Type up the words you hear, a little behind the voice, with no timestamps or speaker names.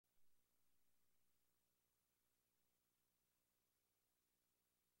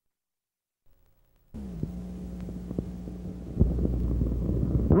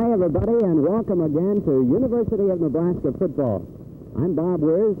Hi, everybody, and welcome again to University of Nebraska football. I'm Bob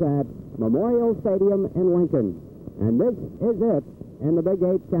Weers at Memorial Stadium in Lincoln, and this is it in the Big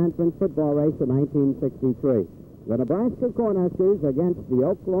 8 Conference football race of 1963. The Nebraska Cornhuskers against the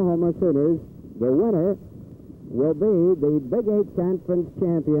Oklahoma Sooners. The winner will be the Big 8 Conference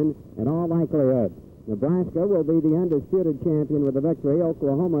champion in all likelihood. Nebraska will be the undisputed champion with a victory.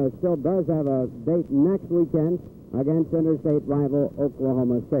 Oklahoma still does have a date next weekend against interstate rival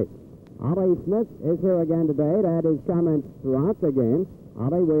Oklahoma State. Ollie Smith is here again today to add his comments throughout the game.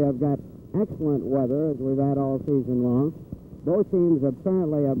 Ollie, we have got excellent weather as we've had all season long. Both teams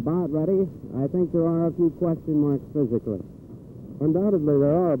apparently about ready. I think there are a few question marks physically. Undoubtedly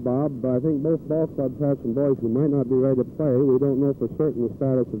there are, Bob. I think both ball clubs have some boys who might not be ready to play. We don't know for certain the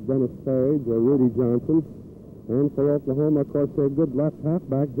status of Dennis Farage or Rudy Johnson. And for Oklahoma, of course, their good left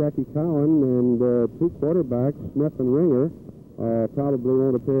halfback, Jackie Cowan, and two quarterbacks, Smith and Ringer, probably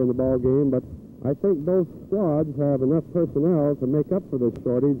won't appear in the ball game. But I think both squads have enough personnel to make up for this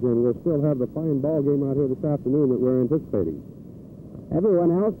shortage, and we'll still have the fine ball game out here this afternoon that we're anticipating.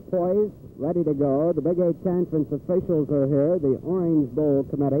 Everyone else poised, ready to go. The Big 8 Conference officials are here. The Orange Bowl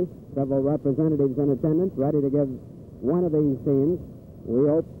Committee, several representatives in attendance, ready to give one of these teams. We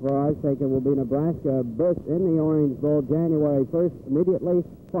hope for our sake it will be Nebraska burst in the Orange Bowl January 1st, immediately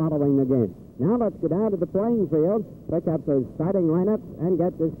following the game. Now let's get out to the playing field, pick up those starting lineups, and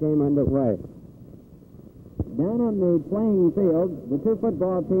get this game underway. Down on the playing field, the two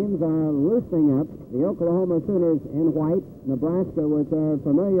football teams are loosening up. The Oklahoma Sooners in white, Nebraska with their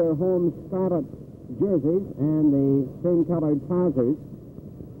familiar home scarlet jerseys and the same-colored trousers.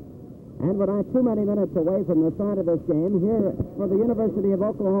 And we're not too many minutes away from the start of this game. Here for the University of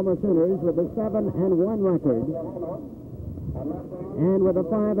Oklahoma Sooners with a 7-1 record and with a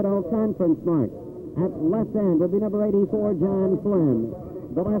 5-0 conference mark. At left end will be number 84, John Flynn.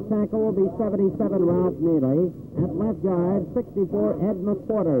 The left tackle will be 77, Ralph Neely. At left guard, 64, Ed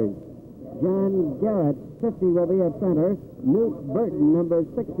McQuarters. John Garrett, 50, will be at center. Newt Burton, number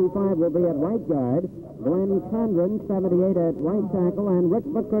 65, will be at right guard. Glenn Condren, 78, at right tackle. And Rick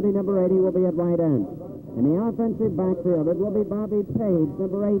McCurdy, number 80, will be at right end. In the offensive backfield, it will be Bobby Page,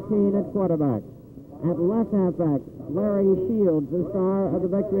 number 18, at quarterback. At left halfback, Larry Shields, the star of the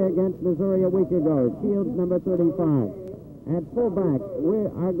victory against Missouri a week ago. Shields, number 35. At fullback, we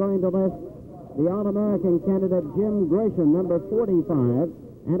are going to list the All-American candidate Jim Grisham, number 45.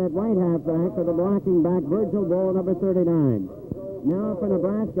 And at right halfback for the blocking back, Virgil Bull, number 39. Now for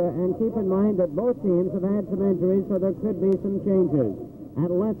Nebraska, and keep in mind that both teams have had some injuries, so there could be some changes.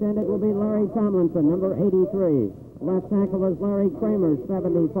 At left end, it will be Larry Tomlinson, number 83. Left tackle is Larry Kramer,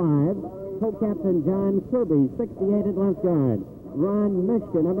 75. Co-captain John Kirby, 68 at left guard. Ron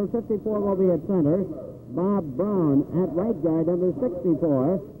Mishka, number 54, will be at center. Bob Brown at right guard, number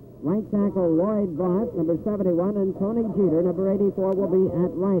 64. Right tackle Lloyd Voss, number 71, and Tony Jeter, number 84, will be at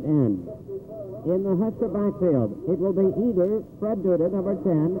right end. In the Husker backfield, it will be either Fred Duda, number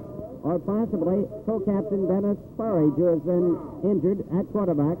 10, or possibly co-captain Dennis Farage, who has been injured at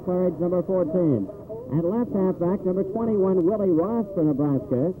quarterback, Farage, number 14. At left halfback, number 21, Willie Ross for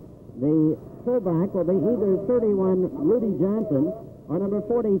Nebraska. The fullback will be either 31, Rudy Johnson, or number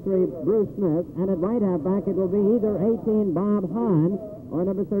 43, Bruce Smith. And at right halfback, it will be either 18, Bob Hahn, or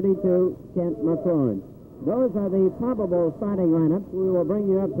number 32, Kent McClone. Those are the probable starting lineups. We will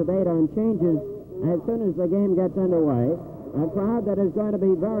bring you up to date on changes as soon as the game gets underway. A crowd that is going to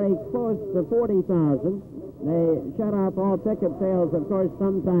be very close to 40,000. They shut off all ticket sales, of course,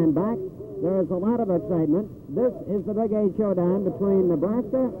 some time back. There is a lot of excitement. This is the Big 8 showdown between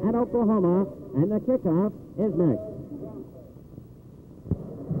Nebraska and Oklahoma, and the kickoff is next.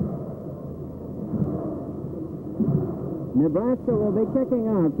 Nebraska will be kicking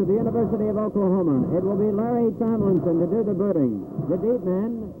off to the University of Oklahoma. It will be Larry Tomlinson to do the booting. The deep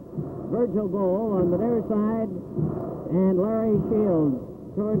men, Virgil Bull on the near side, and Larry Shields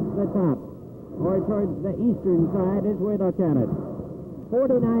towards the top, or towards the eastern side as we look at it.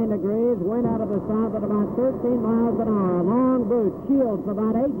 49 degrees, wind out of the south at about 13 miles an hour. Long boot, Shields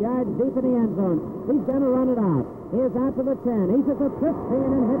about 8 yards deep in the end zone. He's going to run it out. He is out to the 10. He's at the 15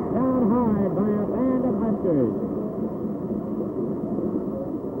 and hit down hard by a band of Huskers.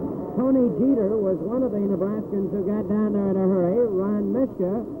 Tony Jeter was one of the Nebraskans who got down there in a hurry. Ron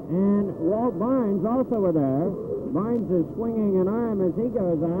Mishka and Walt Barnes also were there. Barnes is swinging an arm as he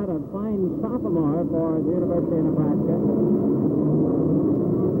goes out, a fine sophomore for the University of Nebraska.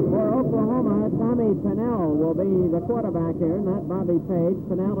 For Oklahoma, Tommy Pennell will be the quarterback here, not Bobby Page.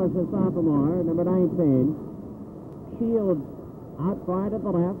 Pennell is a sophomore, number 19. Shields out far to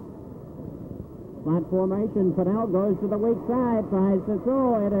the left. Slot formation. Fennell goes to the weak side, tries to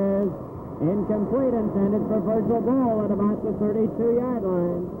throw. It is incomplete, intended for Virgil Bull at about the 32-yard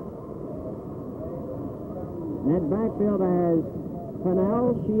line. That backfield has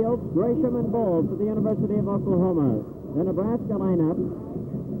Fennell, Shields, Gresham, and Bull for the University of Oklahoma. The Nebraska lineup.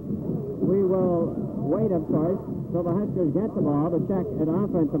 We will wait, of course, till the Huskers get the ball to check it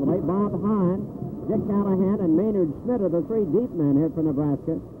offensively. Bob Hahn, Dick Callahan, and Maynard Schmidt are the three deep men here for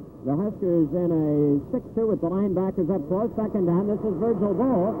Nebraska. The Huskers in a 6-2 with the linebackers up close. Second down. This is Virgil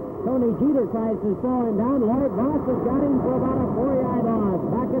Bull. Tony Jeter tries to slow him down. Lloyd Voss has got him for about a 4-yard loss.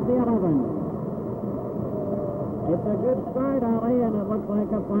 Back at the 11. It's a good start, Ollie, and it looks like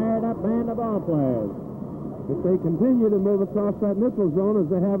a fired-up band of ball players. If they continue to move across that neutral zone as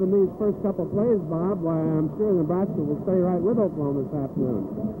they have in these first couple plays, Bob, why, I'm sure Nebraska will stay right with Oklahoma this afternoon.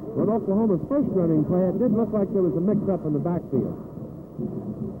 With Oklahoma's first running play, it did look like there was a mix-up in the backfield.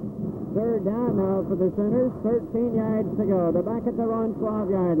 Third down now for the Sooners. 13 yards to go. They're back at their own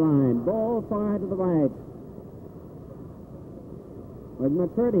 12-yard line. Bull far to the right. With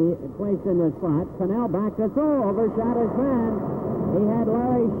McCurdy placed in the slot, Fennell back to throw. Overshot his man. He had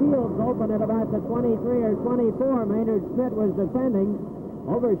Larry Shields open at about the 23 or 24. Maynard Schmidt was defending.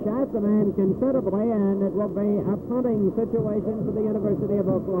 Overshot the man considerably, and it will be a punting situation for the University of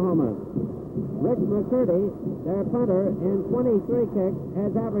Oklahoma. Rick McCurdy, their punter, in 23 kicks,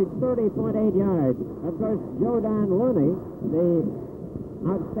 has averaged 30.8 yards. Of course, Joe Don Looney, the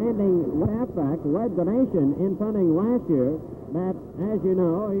outstanding halfback, led the nation in punting last year. But, as you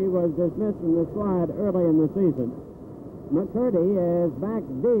know, he was dismissed from the squad early in the season. McCurdy is back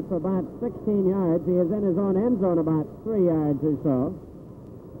deep about 16 yards. He is in his own end zone about 3 yards or so.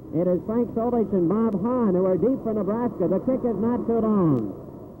 It is Frank Solich and Bob Hahn who are deep for Nebraska. The kick is not too long.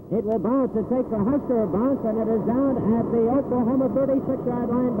 It will bounce. It takes a Husker bounce, and it is down at the Oklahoma 36-yard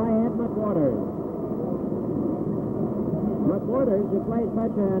line by Ed McWaters. McWaters, who played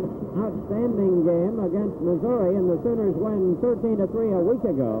such an outstanding game against Missouri, and the Sooners won 13-3 a week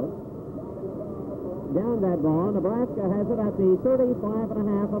ago. Down that ball, Nebraska has it at the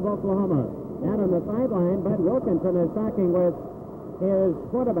 35.5 of Oklahoma. Down on the sideline, Bud Wilkinson is talking with his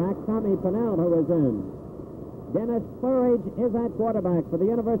quarterback, Tommy Pennell, who is in. Dennis Claridge is at quarterback for the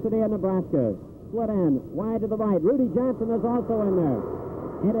University of Nebraska. Split end, wide to the right. Rudy Johnson is also in there.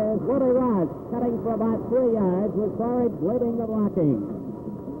 It is Willie Ross cutting for about 3 yards with Claridge leading the blocking.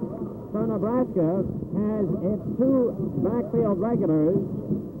 So Nebraska has its two backfield regulars,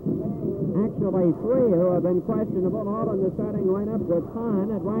 actually three who have been questionable, all in the starting lineup with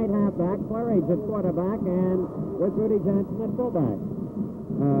Hahn at right halfback, Claridge at quarterback, and with Rudy Johnson at fullback.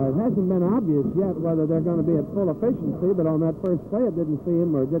 It hasn't been obvious yet whether they're going to be at full efficiency, but on that first play it didn't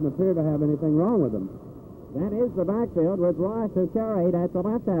seem or didn't appear to have anything wrong with them. That is the backfield with Ross, who carried at the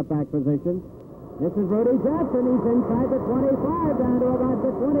left halfback position. This is Rudy Johnson. He's inside the 25 down to about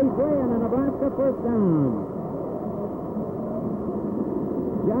the 23, and a Nebraska first down.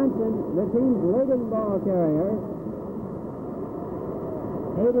 Johnson, the team's leading ball carrier,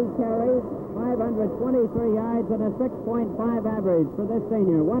 80 carries, 523 yards, and a 6.5 average for this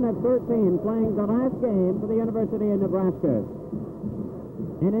senior. One of 13 playing the last game for the University of Nebraska.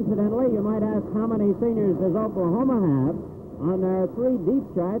 And incidentally, you might ask, how many seniors does Oklahoma have? On their three deep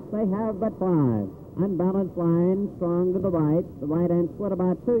charts, they have but 5. Unbalanced line, strong to the right end split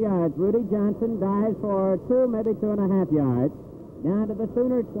about 2 yards. Rudy Johnson dives for 2, maybe 2.5 yards. Down to the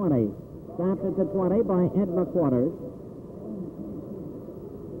Sooner 20. Stopped at the 20 by Ed McWaters.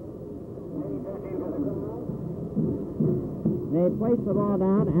 They placed the ball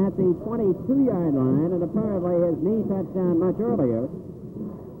down at the 22-yard line, and apparently his knee touched down much earlier.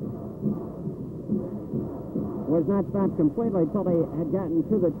 Was not stopped completely till they had gotten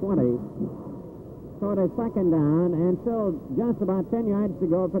to the 20. So it is second down, and still just about 10 yards to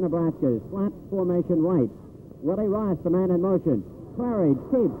go for Nebraska. Slot formation right. Willie Ross, the man in motion. Claridge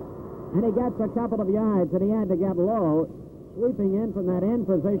keeps, and he gets a couple of yards, and he had to get low. Sweeping in from that end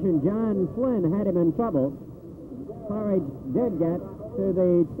position, John Flynn had him in trouble. Claridge did get to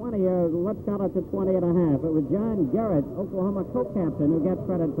the 20, or let's call it the 20.5. It was John Garrett, Oklahoma co-captain, who gets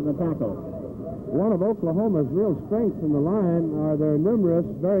credit for the tackle. One of Oklahoma's real strengths in the line are their numerous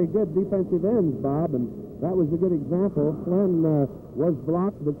very good defensive ends, Bob, and that was a good example. Flynn was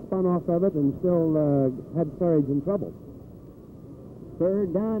blocked but spun off of it and still had Claridge in trouble.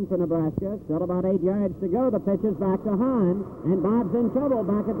 Third down for Nebraska. Still about 8 yards to go. The pitch is back to Hahn, and Bob's in trouble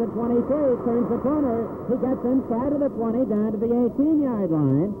back at the 23. Turns the corner. He gets inside of the 20 down to the 18-yard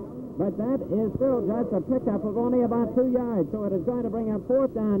line. But that is still just a pickup of only about 2 yards, so it is going to bring up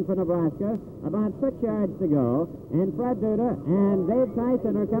 4th down for Nebraska, about 6 yards to go. And Fred Duda and Dave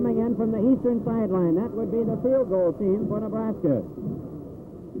Tyson are coming in from the eastern sideline. That would be the field goal team for Nebraska.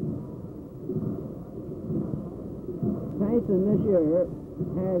 Tyson this year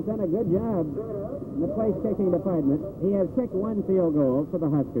has done a good job in the place-kicking department. He has kicked 1 field goal for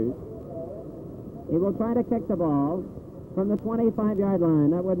the Huskers. He will try to kick the ball from the 25-yard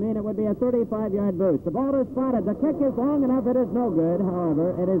line. That would mean it would be a 35-yard boost. The ball is spotted. The kick is long enough. It is no good.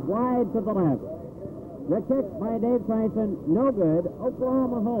 However, it is wide to the left. The kick by Dave Tyson, no good.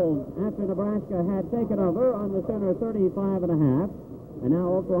 Oklahoma holds after Nebraska had taken over on the Sooner 35 and a half. And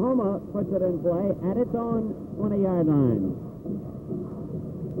now Oklahoma puts it in play at its own 20-yard line.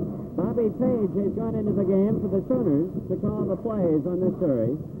 Bobby Page has gone into the game for the Sooners to call the plays on this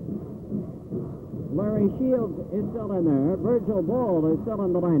series. Larry Shields is still in there. Virgil Bull is still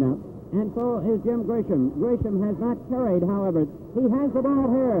in the lineup. And so is Jim Grisham. Grisham has not carried, however. He has the ball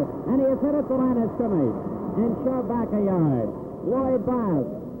here, and he has hit at the line of scrimmage and shoved back a yard. Lloyd Bass,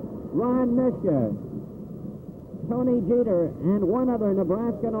 Ron Mishka, Tony Jeter, and one other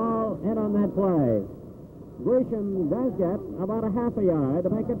Nebraskan all in on that play. Grisham does get about a half a yard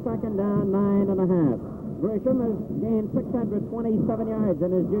to make it 2nd down, 9.5. Grisham has gained 627 yards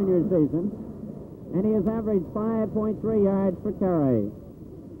in his junior season, and he has averaged 5.3 yards per carry.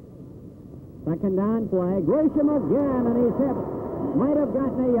 2nd down play. Grisham again, and he's hit. Might have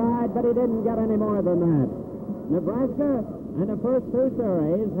gotten a yard, but he didn't get any more than that. Nebraska, in the first 2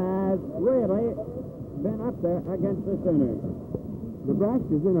 series, has really been up there against the Sooners.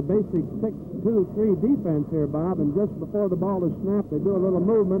 Nebraska's in a basic 6-2-3 defense here, Bob, and just before the ball is snapped, they do a little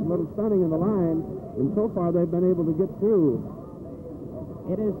movement, a little stunning in the line, and so far they've been able to get through.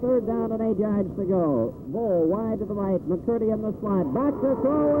 It is 3rd down and 8 yards to go. Bull wide to the right. McCurdy in the slot. Back to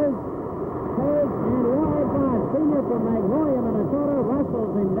throw is Page, and Lloyd Bass, senior from Magnolia, Minnesota,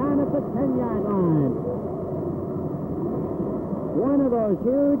 wrestles him down at the 10-yard line. One of those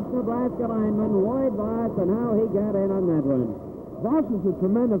huge Nebraska linemen, Lloyd Bass, and how he got in on that one. Bass is a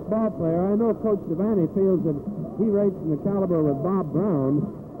tremendous ball player. I know Coach Devaney feels that he rates in the caliber with Bob Brown.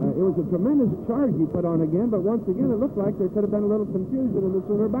 It was a tremendous charge he put on again, but once again it looked like there could have been a little confusion in the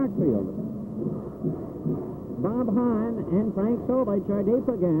Sooner backfield. Bob Hahn and Frank Solich are deep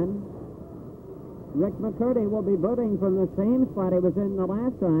again. Rick McCurdy will be booting from the same spot he was in the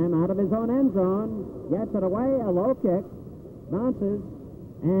last time, out of his own end zone. Gets it away, a low kick, bounces,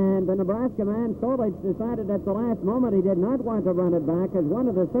 and the Nebraska man, Solich, decided at the last moment he did not want to run it back, as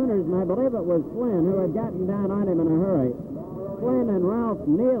one of the Sooners, and I believe it was Flynn, who had gotten down on him in a hurry. Flynn and Ralph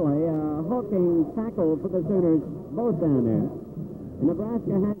Neely, a hooking tackle for the Sooners, both down there. And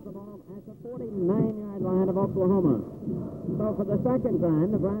Nebraska has the ball at the 49-yard line of Oklahoma. So for the 2nd time,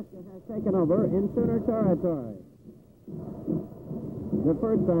 Nebraska has taken over in Sooner territory. The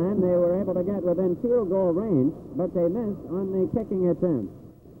first time they were able to get within field goal range, but they missed on the kicking attempt.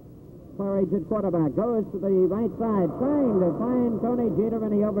 Claridge at quarterback goes to the right side, trying to find Tony Jeter,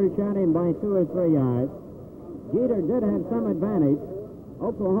 and he overshot him by 2 or 3 yards. Jeter did have some advantage.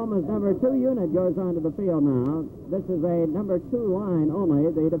 Oklahoma's number 2 unit goes onto the field now. This is a number 2 line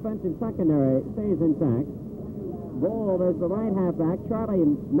only. The defensive secondary stays intact. Bull is the right halfback. Charlie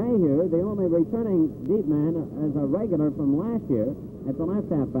Mayhew, the only returning deep man, as a regular from last year at the left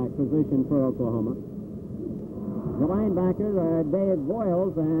halfback position for Oklahoma. The linebackers are Dave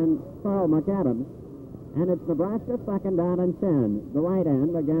Boyles and Carl McAdams. And it's Nebraska 2nd down and 10. The right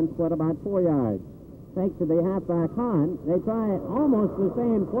end again split about 4 yards. Takes to the halfback Hahn. They try almost the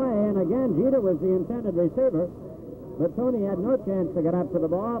same play, and again Jeter was the intended receiver, but Tony had no chance to get up to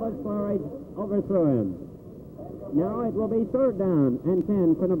the ball as Claridge overthrew him. Now it will be 3rd down and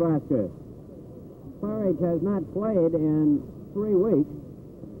 10 for Nebraska. Claridge has not played in 3 weeks.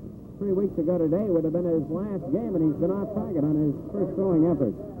 3 weeks ago today would have been his last game, and he's been off target on his first throwing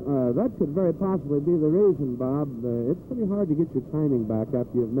effort. That could very possibly be the reason, Bob. It's pretty hard to get your timing back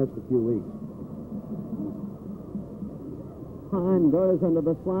after you've missed a few weeks. Hahn goes into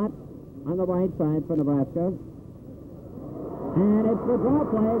the slot on the right side for Nebraska. And it's the draw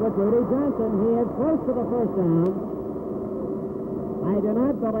play with Rudy Johnson. He is close to the 1st down. I do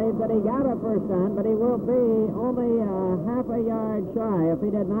not believe that he got a 1st down, but he will be only half a yard shy if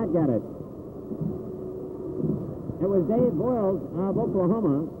he did not get it. It was Dave Boyles of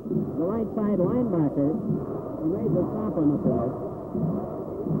Oklahoma, the right side linebacker, who made the stop on the play.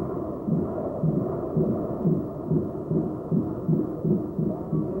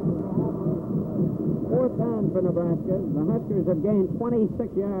 Fourth down for Nebraska. The Huskers have gained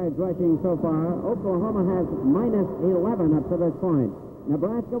 26 yards rushing so far. Oklahoma has minus 11 up to this point.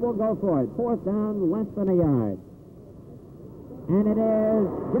 Nebraska will go for it. Fourth down, less than a yard. And it is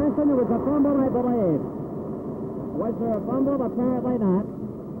Jensen. It was a fumble, I believe. Was there a fumble? Apparently not.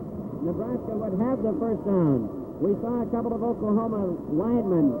 Nebraska would have the first down. We saw a couple of Oklahoma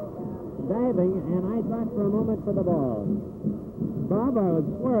linemen diving, and I thought for a moment for the ball. Bob, I would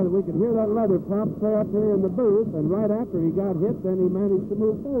swear that we could hear that leather pop play up here in the booth, and right after he got hit, then he managed to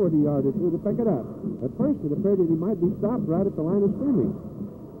move forward a yard or two to pick it up. At first, it appeared that he might be stopped right at the line of scrimmage.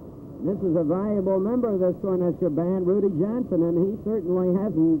 This is a valuable member of this Cornhusker band, Rudy Johnson, and he certainly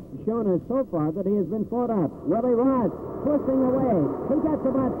hasn't shown us so far that he has been fought up. Willie Ross pushing away. He gets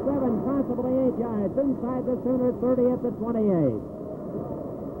about 7, possibly 8 yards inside the Sooners' 30 at the 28.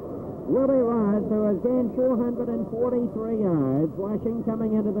 Willie Ross, who has gained 443 yards, rushing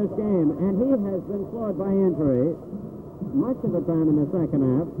coming into this game, and he has been slowed by injury much of the time in the second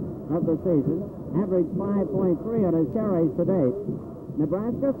half of the season, averaged 5.3 on his carries to date.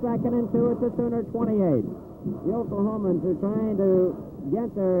 Nebraska 2nd and 2 at the Sooner 28. The Oklahomans are trying to get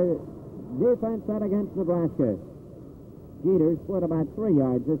their defense set against Nebraska. Jeter split about 3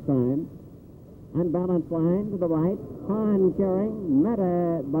 yards this time. Unbalanced line to the right. Hahn carrying.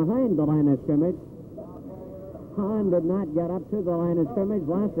 Meta behind the line of scrimmage. Hahn did not get up to the line of scrimmage.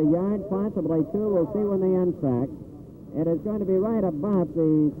 Lost a yard, possibly 2. We'll see when they unsack. It is going to be right about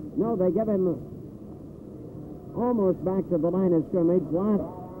the... No, they give him almost back to the line of scrimmage. Lost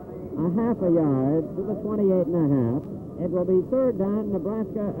a half a yard to the 28 and a half. It will be third down.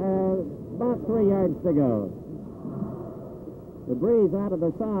 Nebraska about 3 yards to go. The breeze out of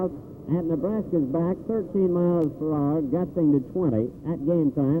the south at Nebraska's back, 13 miles per hour, gusting to 20 at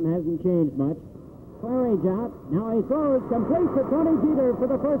game time. Hasn't changed much. Claridge out. Now he throws, complete to Tony Jeter for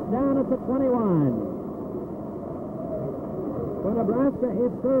the first down at the 21. For Nebraska,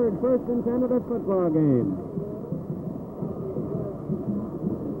 it's third, first and 10 of this football game.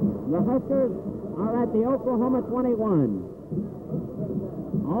 The Huskers are at the Oklahoma 21.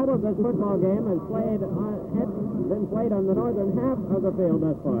 All of this football game has been played on the northern half of the field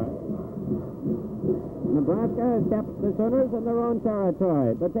thus far. Nebraska has kept the Sooners in their own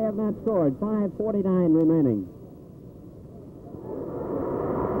territory, but they have not scored. 5:49 remaining.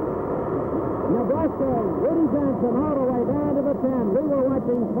 Nebraska, Rudy Johnson all the way down to the 10. We were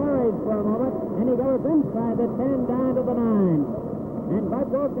watching Claridge for a moment, and he goes inside the 10 down to the 9. And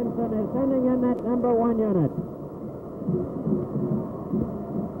Bud Wilkinson is sending in that number 1 unit.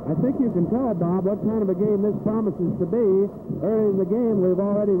 I think you can tell, Bob, what kind of a game this promises to be. Early in the game, we've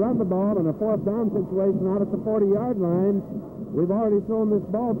already run the ball in a fourth down situation out at the 40-yard line. We've already thrown this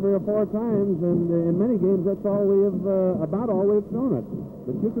ball 3 or 4 times, and in many games, that's all we have, about all we've thrown it.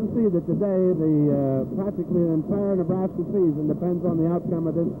 But you can see that today, practically the entire Nebraska season depends on the outcome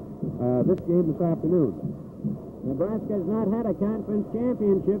of this game this afternoon. Nebraska has not had a conference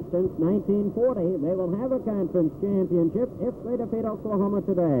championship since 1940. They will have a conference championship if they defeat Oklahoma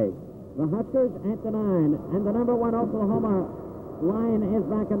today. The Huskers at the 9, and the number 1 Oklahoma line is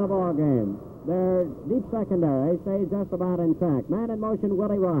back in the ball game. Their deep secondary stays just about intact. Man in motion,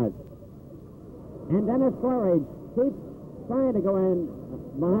 Willie Ross. And Dennis Claridge keeps trying to go in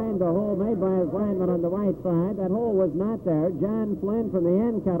behind the hole made by his lineman on the right side. That hole was not there. John Flynn from the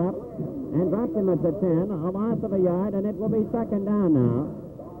end cut up and dropped him at the 10. A loss of a yard, and it will be second down now.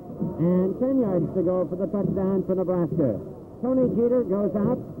 And 10 yards to go for the touchdown for Nebraska. Tony Jeter goes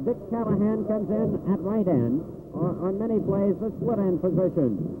out. Dick Callahan comes in at right end, or on many plays the split end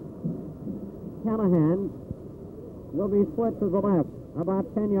position. Callahan will be split to the left, about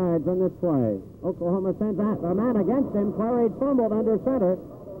 10 yards on this play. Oklahoma sends out a man against him. Claridge fumbled under center.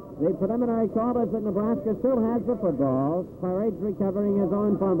 The preliminary call is that Nebraska still has the football. Claridge recovering his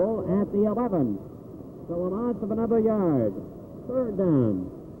own fumble at the 11. So a loss of another yard. Third down.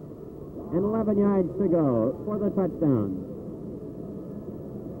 And 11 yards to go for the touchdown.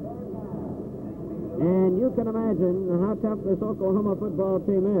 And you can imagine how tough this Oklahoma football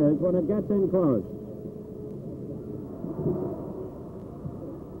team is when it gets in close.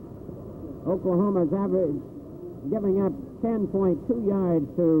 Oklahoma's average giving up 10.2 yards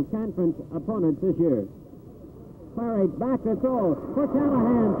to conference opponents this year. Claridge back to throw for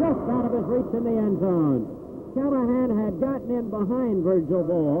Callahan, just out of his reach in the end zone. Callahan had gotten in behind Virgil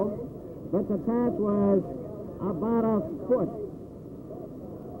Ball, but the pass was about a foot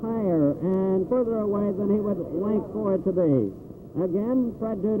higher and further away than he would like for it to be. Again,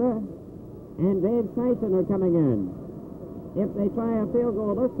 Fred Duda and Dave Tyson are coming in. If they try a field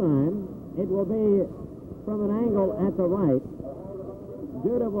goal this time, it will be from an angle at the right.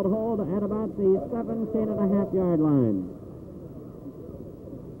 Duda will hold at about the 17.5-yard line.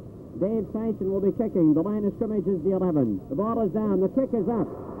 Dave Tyson will be kicking. The line of scrimmage is the 11. The ball is down. The kick is up.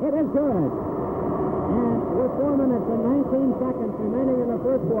 It is good. And with 4 minutes and 19 seconds remaining in the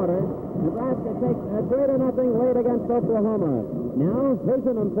first quarter, Nebraska takes a 3-0 lead against Oklahoma. Now, here's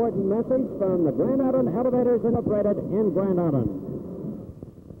an important message from the Grand Island Elevators Incorporated in Grand Island.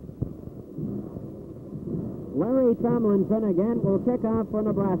 Larry Tomlinson again will kick off for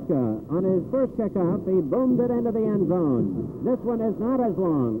Nebraska. On his first kickoff, he boomed it into the end zone. This one is not as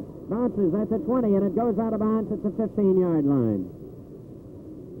long. Bounces at the 20, and it goes out of bounds at the 15-yard line.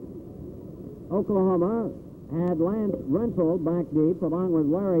 Oklahoma had Lance Rental back deep along with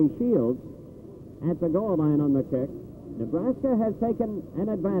Larry Shields at the goal line on the kick. Nebraska has taken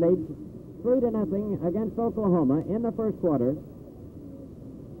an advantage 3-0 against Oklahoma in the first quarter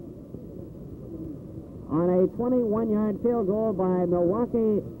on a 21-yard field goal by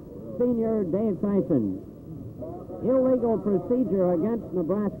Milwaukee senior Dave Tyson. Illegal procedure against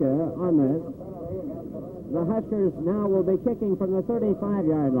Nebraska on this. The Huskers now will be kicking from the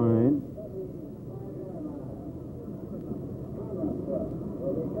 35-yard line.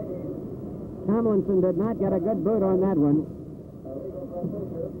 Tomlinson did not get a good boot on that one.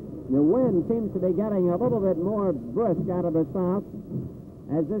 The wind seems to be getting a little bit more brisk out of the south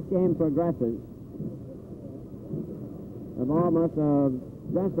as this game progresses. The ball must have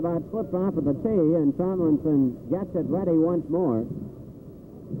just about slipped off of the tee, and Tomlinson gets it ready once more.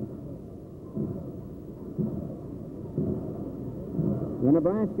 The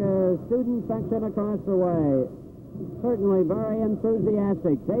Nebraska student section across the way, certainly very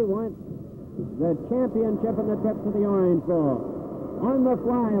enthusiastic. They want the championship and the trip to the Orange Bowl. On the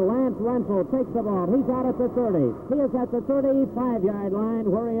fly, Lance Rental takes the ball. He's out at the 30. He is at the 35-yard line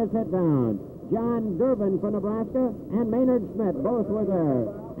where he is hit down. John Durbin for Nebraska and Maynard Smith both were there.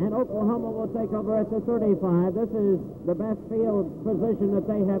 And Oklahoma will take over at the 35. This is the best field position that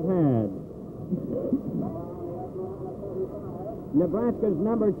they have had. Nebraska's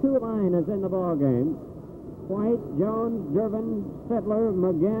number 2 line is in the ball game. White, Jones, Durbin, Sittler,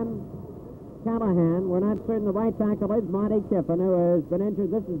 McGinn, Callahan. We're not certain the right tackle is Monty Kiffin, who has been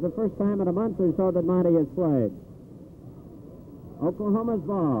injured. This is the first time in a month or so that Monty has played. Oklahoma's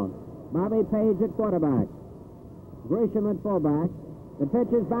ball. Bobby Page at quarterback. Grisham at fullback. The pitch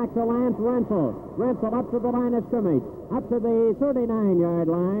is back to Lance Rental. Rental up to the line of scrimmage. Up to the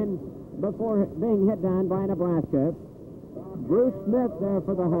 39-yard line before being hit down by Nebraska. Bruce Smith there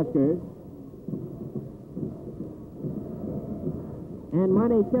for the Huskers. And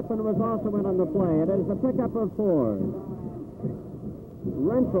Monty Kiffin was also in on the play. It is a pickup of 4.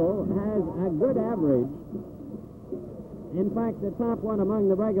 Rental has a good average. In fact, the top one among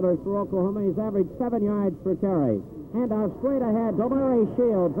the regulars for Oklahoma. He's averaged 7 yards per carry. Handoff straight ahead to Larry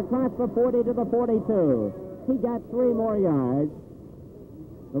Shields across the 40 to the 42. He got 3 more yards.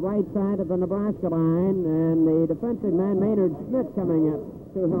 The right side of the Nebraska line, and the defensive man, Maynard Smith, coming up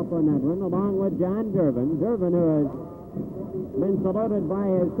to help on that one, along with John Durbin. Durbin, who has been saluted by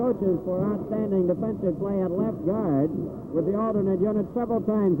his coaches for outstanding defensive play at left guard with the alternate unit several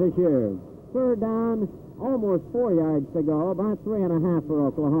times this year. Third down, almost 4 yards to go, about 3.5 for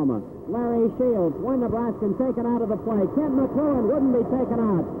Oklahoma. Larry Shields, one Nebraskan taken out of the play. Kent McClellan wouldn't be taken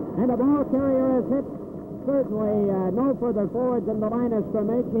out, and the ball carrier is hit certainly no further forward than the line of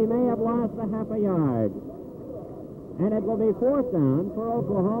scrimmage. He may have lost a half a yard. And it will be 4th down for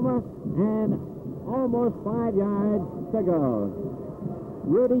Oklahoma, and almost 5 yards to go.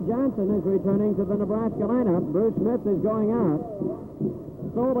 Rudy Johnson is returning to the Nebraska lineup. Bruce Smith is going out.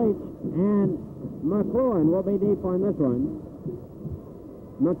 Solich and McLuhan will be deep on this one.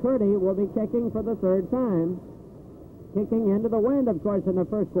 McCurdy will be kicking for the 3rd time. Kicking into the wind, of course, in the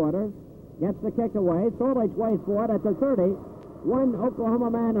first quarter. Gets the kick away. Solich waits for it at the 30. One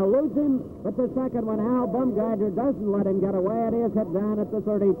Oklahoma man eludes him, but the second one, Al Bumgardner, doesn't let him get away, and he is hit down at the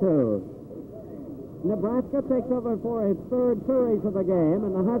 32. Nebraska takes over for its 3rd series of the game,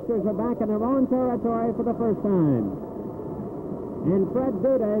 and the Huskers are back in their own territory for the first time. And Fred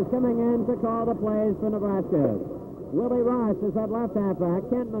Duda is coming in to call the plays for Nebraska. Willie Ross is at left halfback.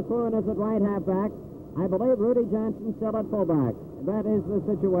 Kent McClellan is at right halfback. I believe Rudy Johnson still at fullback. That is the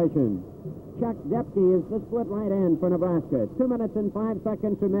situation. Chuck Depke is the split right end for Nebraska. 2 minutes and 5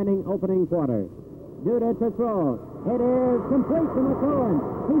 seconds remaining opening quarter. Duda to throw. It is complete to McClellan.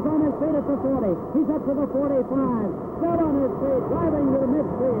 He's on his feet at the 40. He's up to the 45. Still on his feet, driving to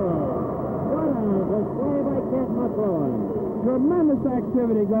midfield. What a display by Kent McClellan. Tremendous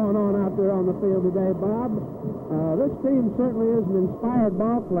activity going on out there on the field today, Bob. This team certainly is an inspired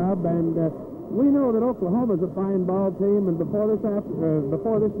ball club, and we know that Oklahoma's a fine ball team, and before this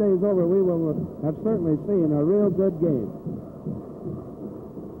day is over, we will have certainly seen a real good game.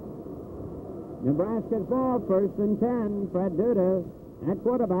 Nebraska's ball, 1st and 10. Fred Duda at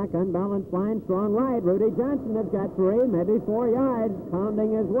quarterback, unbalanced line, strong right. Rudy Johnson has got 3, maybe 4 yards,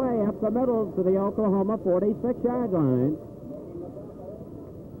 pounding his way up the middle to the Oklahoma 46-yard line.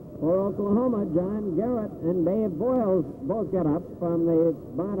 For Oklahoma, John Garrett and Dave Boyles both get up from the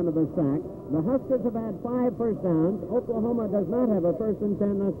bottom of the sack. The Huskers have had 5 first downs. Oklahoma does not have a 1st and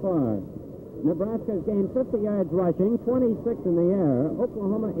 10 thus far. Nebraska has gained 50 yards rushing, 26 in the air.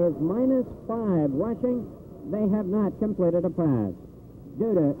 Oklahoma is -5 rushing. They have not completed a pass.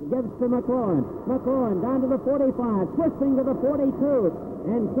 Duda gives to McClellan. McClellan down to the 45, twisting to the 42.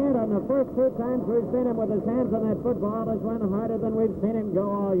 And Kent, on the first 2 times we've seen him with his hands on that football, has run harder than we've seen him go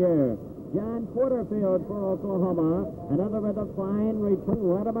all year. John Porterfield for Oklahoma. Another of the fine return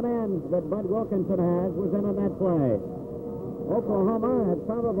Letterman ends that Bud Wilkinson has was in on that play. Oklahoma has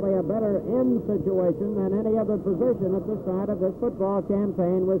probably a better end situation than any other position at the start of this football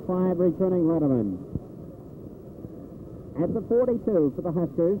campaign with 5 returning Lettermen. At the 42 for the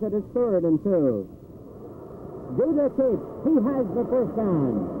Huskers, it is 3rd and 2. Duda keeps. He has the first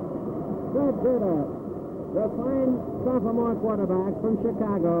down. Fred Duda, the fine sophomore quarterback from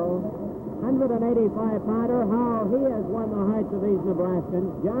Chicago, 185-pounder. How he has won the hearts of these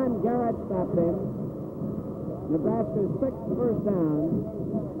Nebraskans. John Garrett stopped him. Nebraska's 6th first down.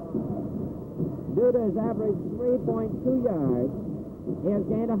 Duda has averaged 3.2 yards. He has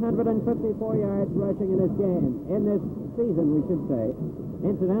gained 154 yards rushing in this game, in this season, we should say.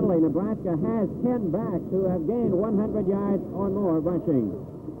 Incidentally, Nebraska has 10 backs who have gained 100 yards or more rushing.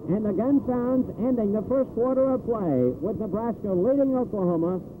 And the gun sounds ending the first quarter of play with Nebraska leading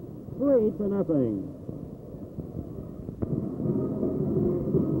Oklahoma 3-0.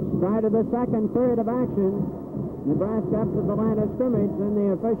 Start of the second period of action. Nebraska up to the line of scrimmage, then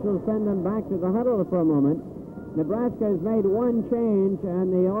the officials send them back to the huddle for a moment. Nebraska has made 1 change,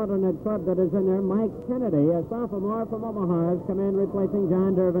 and the alternate sub that is in there, Mike Kennedy, a sophomore from Omaha, has come in replacing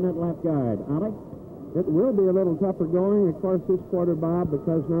John Durbin at left guard. Ollie? It will be a little tougher going, of course, this quarter, Bob,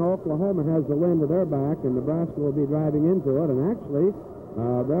 because now Oklahoma has the wind at their back, and Nebraska will be driving into it. And actually,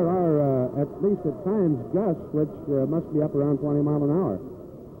 there are, at least at times, gusts which must be up around 20 miles an hour.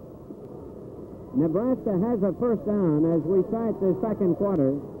 Nebraska has a first down as we start the second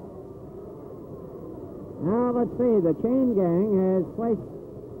quarter. Now, let's see. The chain gang has placed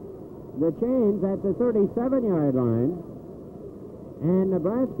the chains at the 37-yard line. And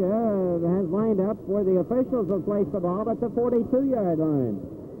Nebraska has lined up where the officials will place the ball at the 42-yard line.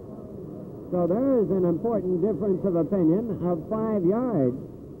 So there is an important difference of opinion of 5 yards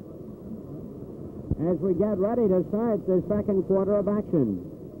as we get ready to start the second quarter of action.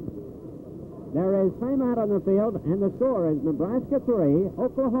 There is timeout on the field, and the score is Nebraska 3,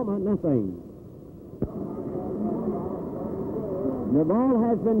 Oklahoma nothing. The ball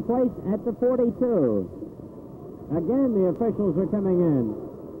has been placed at the 42. Again, the officials are coming in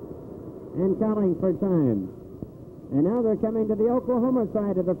and counting for time. And now they're coming to the Oklahoma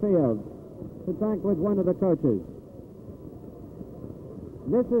side of the field to talk with one of the coaches.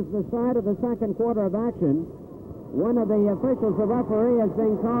 This is the start of the second quarter of action. One of the officials, the referee, is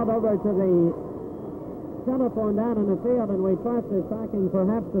being called over to the telephone down in the field, and we thought they're talking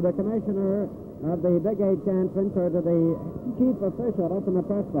perhaps to the commissioner of the Big 8 Conference or to the chief official up in the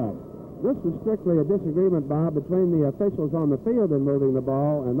press box. This is strictly a disagreement, Bob, between the officials on the field in moving the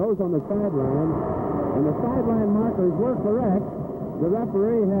ball and those on the sideline. And the sideline markers were correct. The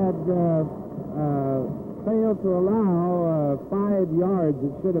referee had failed to allow 5 yards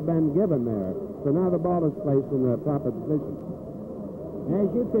that should have been given there. So now the ball is placed in the proper position.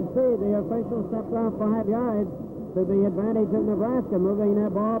 As you could see, the official stepped off 5 yards to the advantage of Nebraska, moving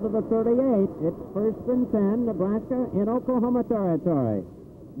that ball to the 38. It's 1st and 10, Nebraska in Oklahoma territory.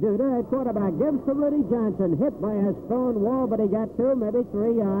 Duda at quarterback gives to Rudy Johnson, hit by a stone wall, but he got 2, maybe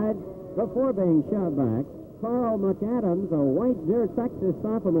 3 yards before being shoved back. Carl McAdams, a White Deer, Texas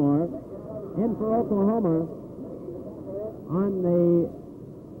sophomore, in for Oklahoma on the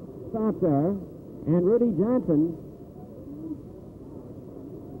stop there. And Rudy Johnson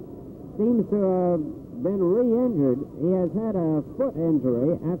seems to have been re-injured. He has had a foot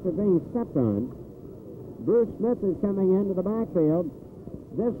injury after being stepped on. Bruce Smith is coming into the backfield.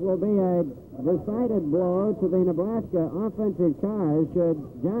 This will be a decided blow to the Nebraska offensive cars should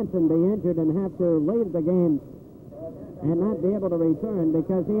Johnson be injured and have to leave the game and not be able to return,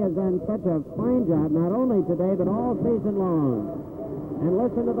 because he has done such a fine job, not only today, but all season long. And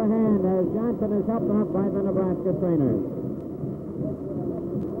listen to the hand as Johnson is helped off by the Nebraska trainers.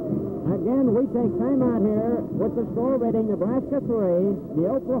 Again, we take time out here with the score reading Nebraska 3, the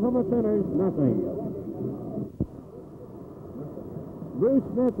Oklahoma Sooners nothing. Bruce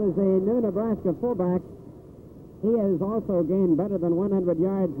Smith is a new Nebraska fullback. He has also gained better than 100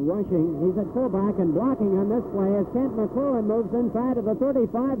 yards rushing. He's at fullback, and blocking on this play as Kent McClellan moves inside of the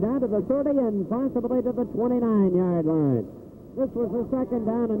 35, down to the 30, and possibly to the 29-yard line. This was a 2nd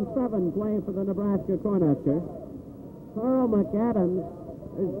down and 7 play for the Nebraska Cornhusker. Carl McAdams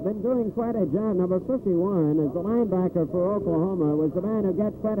has been doing quite a job. Number 51 is the linebacker for Oklahoma, was the man who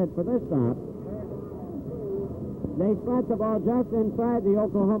gets credit for this stop. They spot the ball just inside the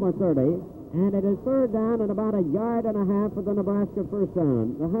Oklahoma 30, and it is 3rd down and about 1.5 yards for the Nebraska first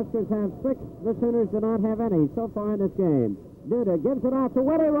down. The Huskers have 6. The Sooners do not have any so far in this game. Duda gives it off to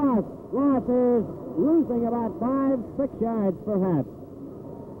Willie Ross. Ross is losing about 5-6 yards perhaps.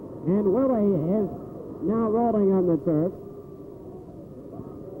 And Willie is now rolling on the turf.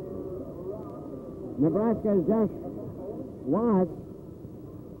 Nebraska has just lost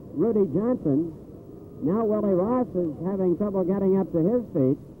Rudy Johnson. Now Willie Ross is having trouble getting up to his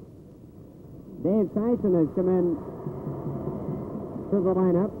feet. Dave Tyson has come in to the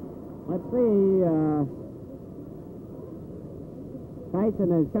lineup. Let's see. Tyson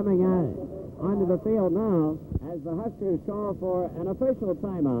is coming out onto the field now as the Huskers call for an official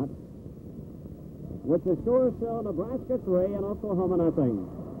timeout, with the score still Nebraska 3 and Oklahoma nothing.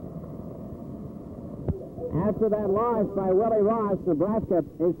 After that loss by Willie Ross, Nebraska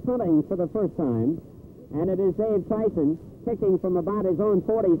is punting for the first time, and it is Dave Tyson kicking from about his own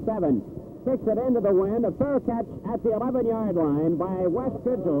 47. Kicks it into the wind, a fair catch at the 11-yard line by Wes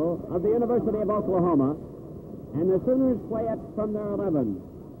Kudzel of the University of Oklahoma, and the Sooners play it from their 11.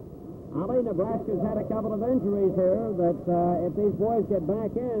 Ollie, Nebraska's had a couple of injuries here that if these boys get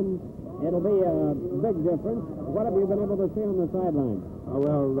back in, it'll be a big difference. What have you been able to see on the sideline?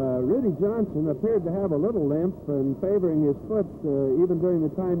 Rudy Johnson appeared to have a little limp and favoring his foot even during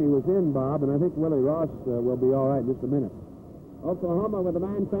the time he was in, Bob, and I think Willie Ross will be all right in just a minute. Oklahoma with a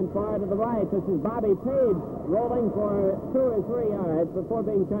man sent far to the right. This is Bobby Page rolling for 2 or 3 yards before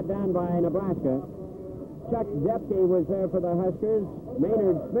being cut down by Nebraska. Chuck Depke was there for the Huskers.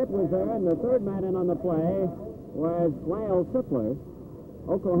 Maynard Smith was there, and the third man in on the play was Lyle Sipler.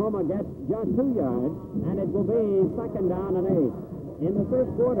 Oklahoma gets just 2 yards, and it will be 2nd down and 8. In the first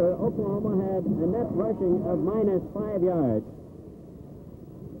quarter, Oklahoma had a net rushing of -5 yards.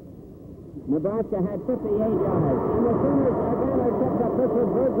 Nebraska had 58 yards, and the Sooners again are tipped up. This is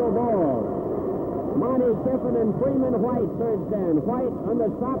Virgil Ball. Monty Kiffin and Freeman White surged in. White on the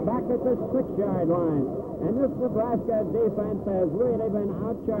stop back at the 6-yard line. And this Nebraska defense has really been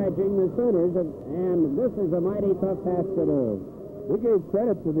outcharging the Sooners, and this is a mighty tough task to do. We gave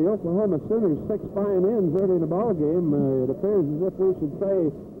credit to the Oklahoma Sooners' 6 fine ends early in the ballgame. It appears as if we should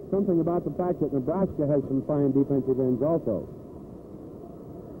say something about the fact that Nebraska has some fine defensive ends also.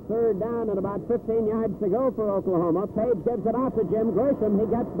 3rd down and about 15 yards to go for Oklahoma. Page gives it off to Jim Grisham. He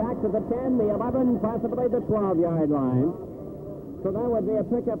gets back to the 10, the 11, possibly the 12-yard line. So that would be a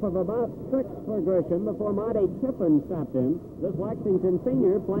pickup of about 6 for Grisham before Monty Kiffin stopped him. This Lexington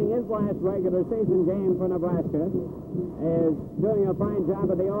senior, playing his last regular season game for Nebraska, is doing a fine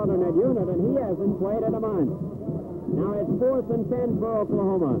job of the alternate unit, and he hasn't played in a month. Now it's 4th and 10 for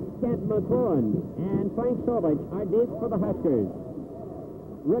Oklahoma. Kent McClellan and Frank Solich are deep for the Huskers.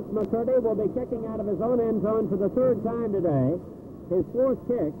 Rick McCurdy will be kicking out of his own end zone for the 3rd time today. His 4th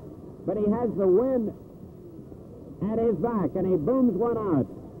kick, but he has the wind at his back, and he booms one out.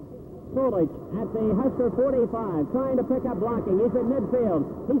 Solich at the Husker 45, trying to pick up blocking. He's at midfield.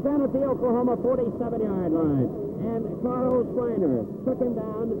 He's down at the Oklahoma 47-yard line. And Carl Schreiner took him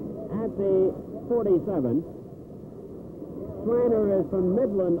down at the 47. Schreiner is from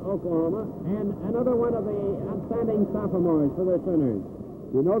Midland, Oklahoma, and another one of the outstanding sophomores for the Sooners.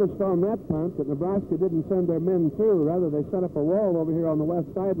 You noticed on that punt that Nebraska didn't send their men through. Rather, they set up a wall over here on the west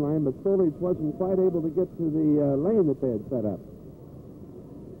sideline, but Solich wasn't quite able to get to the lane that they had set up.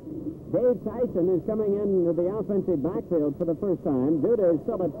 Dave Tyson is coming into the offensive backfield for the first time. Duda is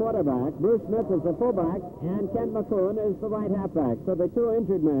still at quarterback. Bruce Smith is the fullback, and Kent McClellan is the right halfback. So the 2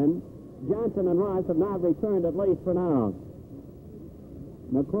 injured men, Johnson and Ross, have not returned, at least for now.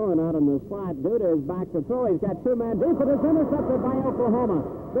 McClellan out in the slot. Duda is back to throw. He's got 2 men deep. It is intercepted by Oklahoma.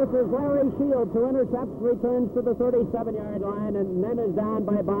 This is Larry Shields, who intercepts, returns to the 37-yard line, and then is down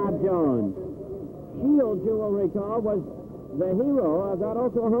by Bob Jones. Shields, you will recall, was the hero of that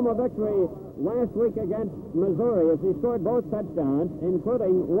Oklahoma victory last week against Missouri as he scored both touchdowns,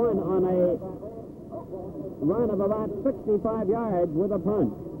 including one on a run of about 65 yards with a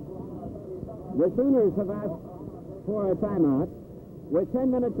punt. The Sooners have asked for a timeout with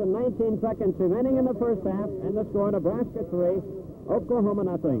 10 minutes and 19 seconds remaining in the first half, and the score, Nebraska 3, Oklahoma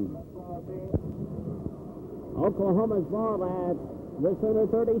nothing. Oklahoma's ball at the Sooner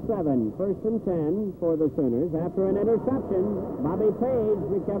 37. First and 10 for the Sooners. After an interception, Bobby Page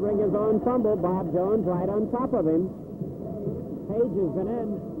recovering his own fumble. Bob Jones right on top of him. Page has been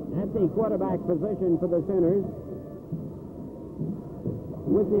in at the quarterback position for the Sooners,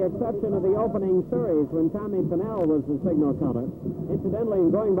 with the exception of the opening series when Tommy Pinnell was the signal caller. Incidentally, in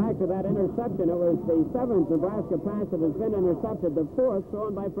going back to that interception, it was the 7th Nebraska pass that has been intercepted, the 4th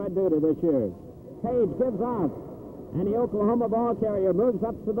thrown by Fred Duda this year. Page gives off, and the Oklahoma ball carrier moves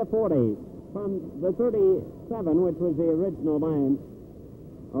up to the 40 from the 37, which was the original line,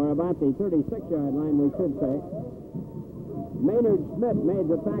 or about the 36-yard line, we should say. Maynard Smith made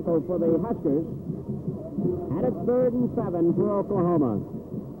the tackle for the Huskers, and it's 3rd and 7 for Oklahoma.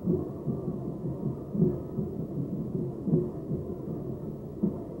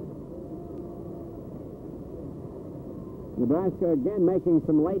 Nebraska again making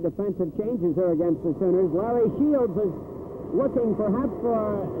some late defensive changes here against the Sooners. Larry Shields is looking perhaps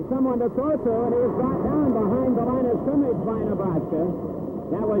for someone to throw to, and he was brought down behind the line of scrimmage by Nebraska.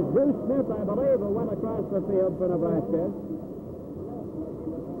 That was Bruce Smith, I believe, who went across the field for Nebraska.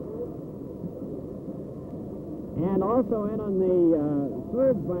 And also in on the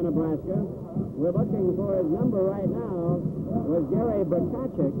surge by Nebraska, we're looking for his number right now, was Gary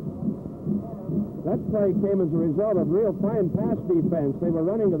Bukacek. That play came as a result of real fine pass defense. They were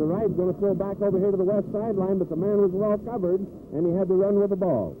running to the right, going to throw back over here to the west sideline, but the man was well covered, and he had to run with the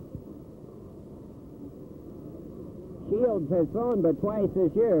ball. Shields has thrown but twice this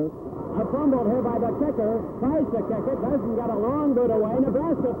year. A fumble here by the kicker. Tries to kick it. Doesn't get a long boot away.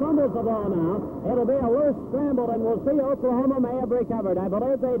 Nebraska fumbles the ball now. It'll be a loose scramble, and we'll see Oklahoma may have recovered. I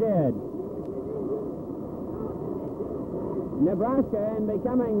believe they did. Nebraska, in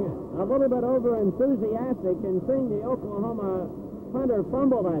becoming a little bit over-enthusiastic and seeing the Oklahoma punter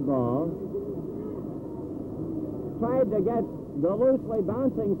fumble that ball, tried to get the loosely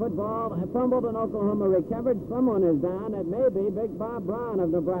bouncing football, fumbled, and Oklahoma recovered. Someone is down. It may be Big Bob Brown of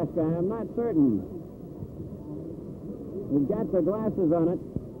Nebraska. I'm not certain. He's got the glasses on it.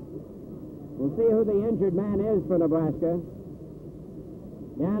 We'll see who the injured man is for Nebraska.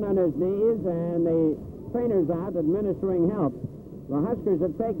 Down on his knees, and the trainer's out administering help. The Huskers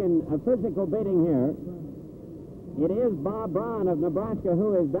have taken a physical beating here. It is Bob Brown of Nebraska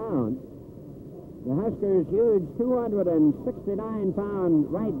who is down. The Huskers' huge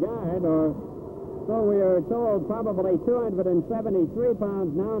 269-pound right guard, or so we are told, probably 273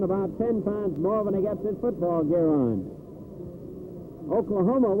 pounds now, and about 10 pounds more when he gets his football gear on.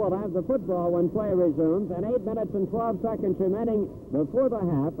 Oklahoma will have the football when play resumes, and 8 minutes and 12 seconds remaining before the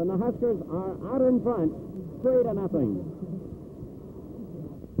half, and the Huskers are out in front, 3-0.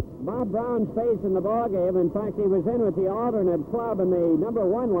 Bob Brown stays in the ball game. In fact, he was in with the alternate club, and the number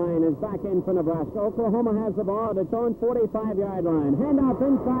 1 line is back in for Nebraska. Oklahoma has the ball at its own 45-yard line. Handoff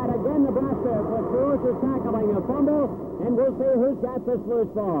inside again. Nebraska with ferocious tackling, a fumble, and we'll see who's got this loose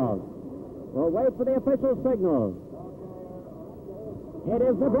ball. We'll wait for the official signal. It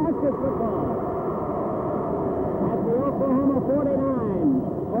is Nebraska's football at the Oklahoma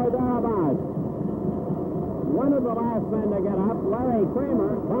 49 or thereabouts. One of the last men to get up, Larry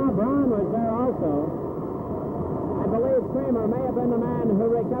Kramer. Bob Brown was there also. I believe Kramer may have been the man who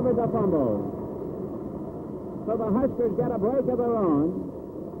recovered the fumble. So the Huskers get a break of their own,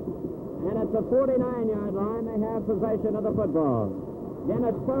 and at the 49-yard line, they have possession of the football.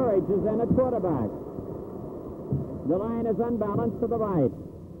 Dennis Burridge is in at quarterback. The line is unbalanced to the right.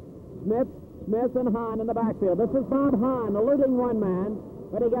 Smith, and Hahn in the backfield. This is Bob Hahn, eluding one man,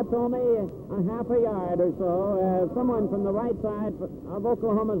 but he gets only a half a yard or so. Someone from the right side of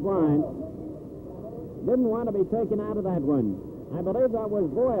Oklahoma's line didn't want to be taken out of that one. I believe that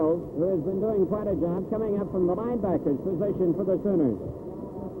was Boyles, who has been doing quite a job coming up from the linebacker's position for the Sooners.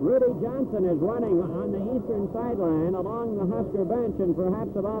 Rudy Johnson is running on the eastern sideline along the Husker bench and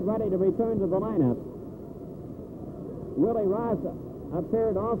perhaps about ready to return to the lineup. Willie Ross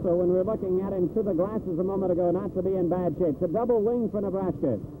appeared also when we were looking at him through the glasses a moment ago, not to be in bad shape. It's a double wing for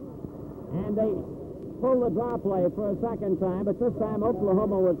Nebraska. And they pull the draw play for a second time, but this time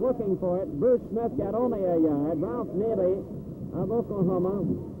Oklahoma was looking for it. Bruce Smith got only a yard. Ralph Neely of Oklahoma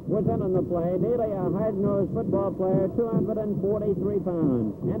was in on the play. Neely, a hard-nosed football player, 243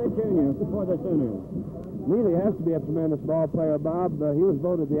 pounds, and a junior for the Sooners. Neely has to be a tremendous ball player, Bob. He was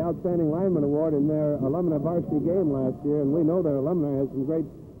voted the Outstanding Lineman Award in their alumni varsity game last year, and we know their alumni has some great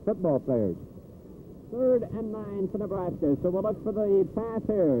football players. 3rd and 9 for Nebraska. So we'll look for the pass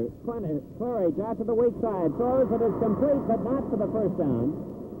here. Claridge out to the weak side. Throws it is complete, but not for the first down.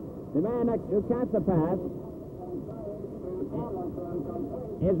 The man who caught the pass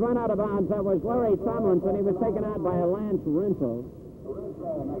is run out of bounds. That was Larry Tomlinson. He was taken out by a Lance Renfro.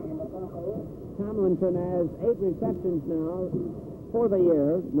 Tomlinson has 8 receptions now for the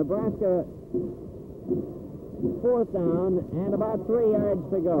year. Nebraska 4th down and about 3 yards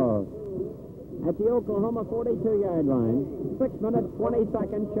to go. At the Oklahoma 42-yard line, 6 minutes, 20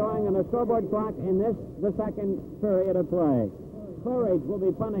 seconds showing on a scoreboard clock in the second period of play. Claridge will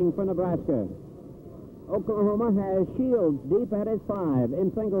be punting for Nebraska. Oklahoma has Shields deep at his 5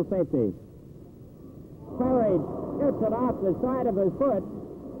 in single safety. Claridge gets it off the side of his foot,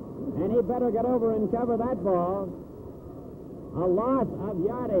 and he better get over and cover that ball. A loss of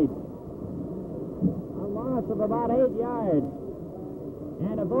yardage. A loss of about 8 yards.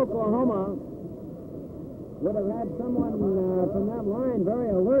 And if Oklahoma would have had someone from that line very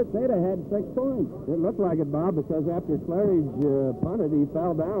alert, they'd have had 6 points. It looked like it, Bob, because after Claridge punted, he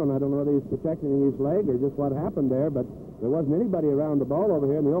fell down. I don't know whether he's protecting his leg or just what happened there, but there wasn't anybody around the ball over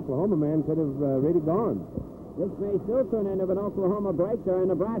here, and the Oklahoma man could have really gone. This may still turn into an Oklahoma break there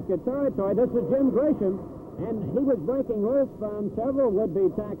in Nebraska territory. This is Jim Grisham, and he was breaking loose from several would-be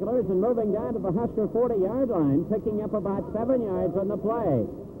tacklers and moving down to the Husker 40-yard line, picking up about 7 yards on the play.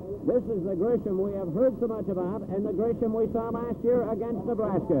 This is the Grisham we have heard so much about, and the Grisham we saw last year against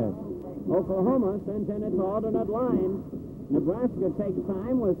Nebraska. Oklahoma sent in its alternate line. Nebraska takes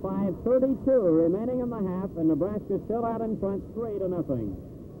time with 5:32 remaining in the half, and Nebraska still out in front 3-0.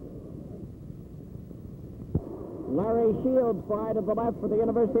 Larry Shields fly to the left for the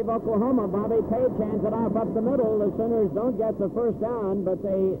University of Oklahoma. Bobby Page hands it off up the middle. The Sooners don't get the first down, but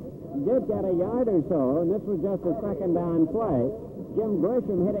they did get a yard or so, and this was just a second down play. Jim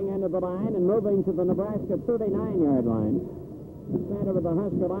Grisham hitting into the line and moving to the Nebraska 39-yard line. The center of the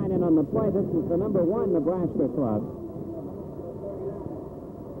Husker line in on the play. This is the number 1 Nebraska club.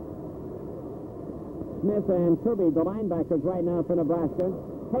 Smith and Kirby, the linebackers right now for Nebraska.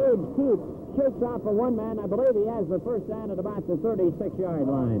 Page keeps, shakes off for one man. I believe he has the first down at about the 36-yard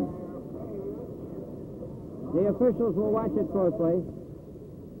line. The officials will watch it closely.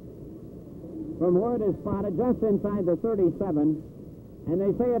 From where it is spotted, just inside the 37, and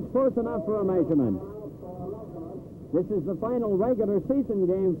they say it's close enough for a measurement. This is the final regular season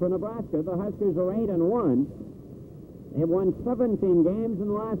game for Nebraska. The Huskers are 8-1. They've won 17 games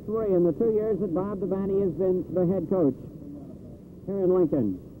and lost 3 in the 2 years that Bob Devaney has been the head coach here in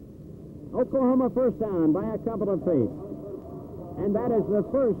Lincoln. Oklahoma first down by a couple of feet. And that is the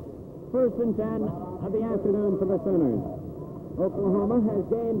first and 10 of the afternoon for the Sooners. Oklahoma has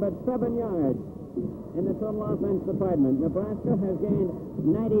gained but 7 yards in the total offense department. Nebraska has gained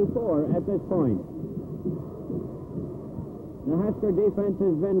 94 at this point. The Husker defense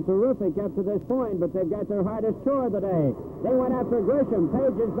has been terrific up to this point, but they've got their hardest chore of the day. They went after Grisham.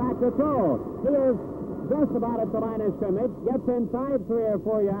 Page is back to throw. He is just about at the line of scrimmage. Gets inside 3 or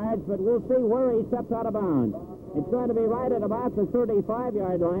 4 yards, but we'll see where he steps out of bounds. It's going to be right at about the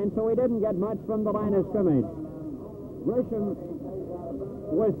 35-yard line, so he didn't get much from the line of scrimmage. Grisham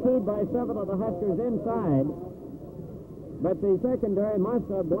was keyed by several of the Huskers inside, but the secondary must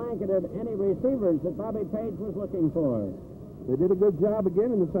have blanketed any receivers that Bobby Page was looking for. They did a good job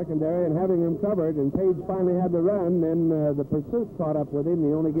again in the secondary and having him covered, and Page finally had to run. Then the pursuit caught up with him. He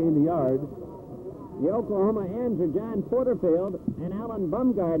only gained a yard. The Oklahoma ends are John Porterfield and Alan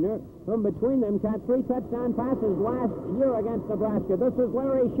Bumgardner, whom between them caught 3 touchdown passes last year against Nebraska. This is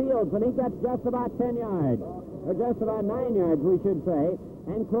Larry Shields, and he gets just about 10 yards, or just about 9 yards, we should say,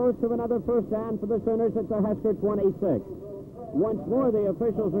 and close to another first down for the Sooners at the Husker 26. Once more, the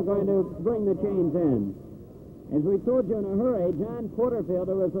officials are going to bring the chains in. As we told you in a hurry, John Porterfield,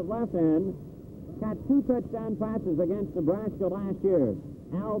 who was at left end, caught 2 touchdown passes against Nebraska last year.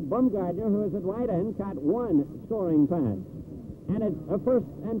 Al Bumgardner, who is at right end, caught 1 scoring pass. And it's a first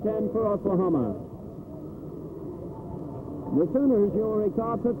and 10 for Oklahoma. The Sooners, you'll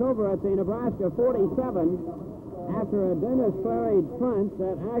recall, took over at the Nebraska 47 after a Dennis Claridge punt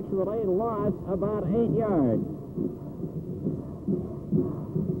that actually lost about 8 yards.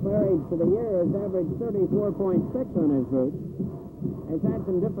 Claridge for the year has averaged 34.6 on his boots. Has had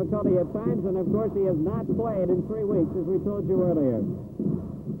some difficulty at times, and of course he has not played in 3 weeks, as we told you earlier.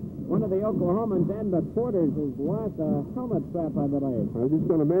 One of the Oklahomans, but Porters, has lost a helmet strap, I believe. I was just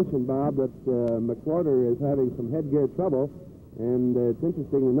going to mention, Bob, that McWhorter is having some headgear trouble, and it's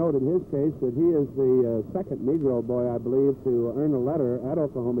interesting to note in his case that he is the second Negro boy, I believe, to earn a letter at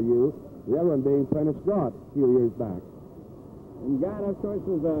Oklahoma U, the other one being Prentice Gott a few years back. And Gott, of course,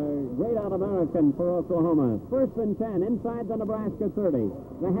 was a great All-American for Oklahoma. First and 10 inside the Nebraska 30.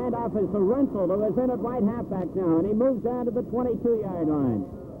 The handoff is to Rensel, who is in at right halfback now, and he moves down to the 22-yard line.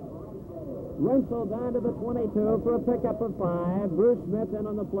 Rensel down to the 22 for a pickup of 5. Bruce Smith in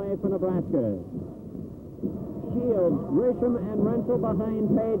on the play for Nebraska. Shields, Grisham, and Renzel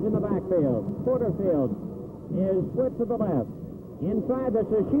behind Page in the backfield. Porterfield is split to the left. Inside, this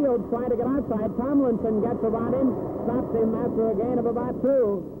is Shields trying to get outside. Tomlinson gets around him, stops him after a gain of about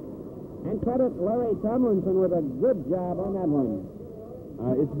 2. And credit Larry Tomlinson with a good job on that one.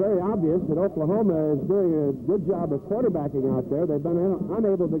 It's very obvious that Oklahoma is doing a good job of quarterbacking out there. They've been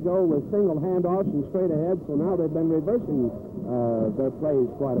unable to go with single handoffs and straight ahead, so now they've been reversing their plays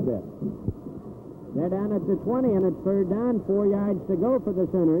quite a bit. They're down at the 20, and it's third down, 4 yards to go for the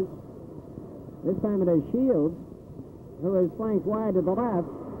Sooners. This time it is Shields, who is flanked wide to the left.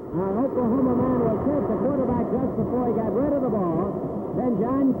 Our Oklahoma man was hit, the quarterback, just before he got rid of the ball. Then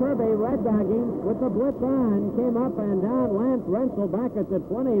John Kirby, red dogging, with the blitz on, came up and down. Lance Renzel back at the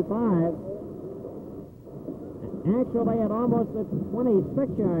 25. Actually at almost the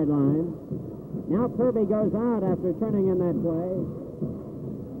 26-yard line. Now Kirby goes out after turning in that play.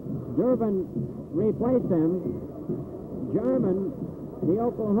 Durbin replaced him. German, the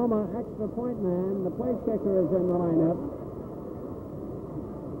Oklahoma extra point man, the place kicker, is in the lineup.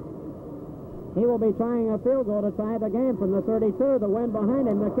 He will be trying a field goal to tie the game from the 32. The wind behind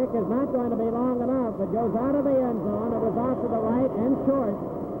him. The kick is not going to be long enough. It goes out of the end zone. It was off to the right and short.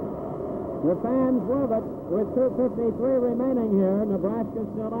 The fans love it. With 2:53 remaining here, Nebraska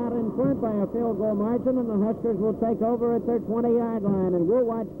still out in front by a field goal margin, and the Huskers will take over at their 20-yard line. And we'll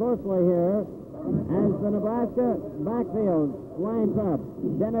watch closely here as the Nebraska backfield lines up.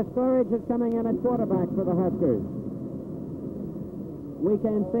 Dennis Sturridge is coming in at quarterback for the Huskers. We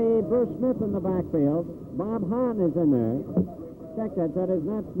can see Bruce Smith in the backfield. Bob Hahn is in there. Check that. That is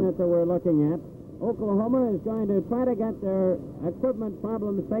not Smith that we're looking at. Oklahoma is going to try to get their equipment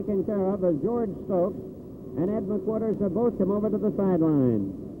problems taken care of as George Stokes and Ed McWhorters have both come over to the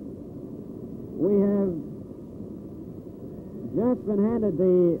sideline. We have just been handed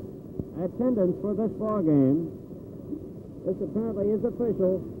the attendance for this ball game. This apparently is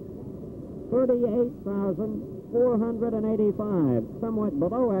official. 38,485, somewhat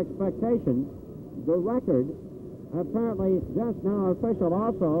below expectations. The record, apparently just now official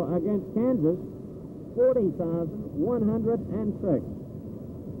also, against Kansas, 40,106.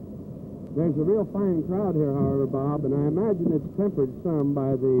 There's a real fine crowd here, however, Bob, and I imagine it's tempered some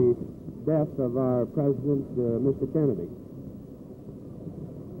by the death of our president, Mr. Kennedy.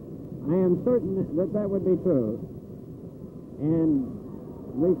 I am certain that that would be true. And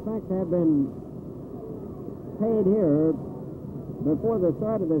respect have been paid here before the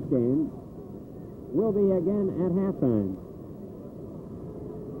start of this game. Will be again at halftime.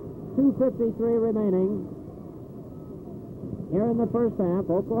 2:53 remaining here in the first half.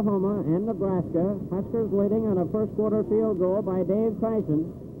 Oklahoma and Nebraska. Huskers leading on a first quarter field goal by Dave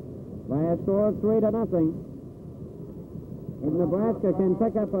Tyson by a score of 3-0. If Nebraska can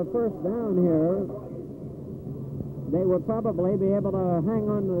pick up a first down here, they will probably be able to hang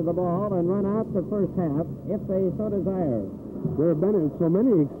on to the ball and run out the first half if they so desire. There have been so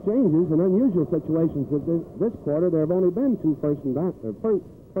many exchanges and unusual situations with this quarter. There have only been 2 first and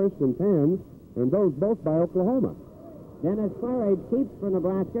 10s, and those both by Oklahoma. Dennis Sturridge keeps for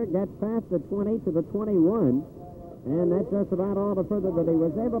Nebraska, gets past the 20 to the 21, and that's just about all the further that he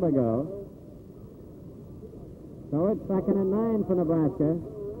was able to go. So it's 2nd and 9 for Nebraska.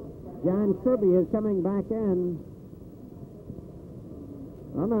 John Kirby is coming back in.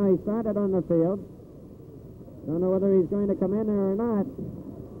 Oh, no, he started on the field. Don't know whether he's going to come in there or not.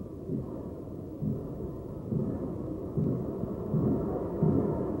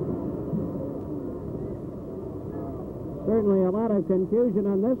 Certainly a lot of confusion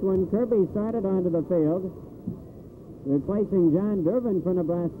on this one. Kirby started onto the field, replacing John Durbin for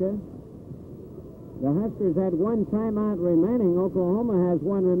Nebraska. The Huskers had 1 timeout remaining. Oklahoma has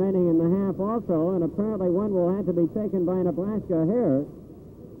 1 remaining in the half also, and apparently 1 will have to be taken by Nebraska here.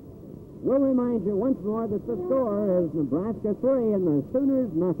 We'll remind you once more that the score is Nebraska 3 and the Sooners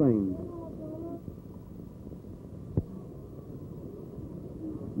nothing.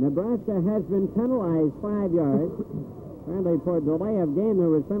 Nebraska has been penalized 5 yards. Apparently for delay of game there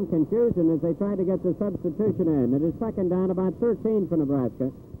was some confusion as they tried to get the substitution in. It is 2nd down, about 13 for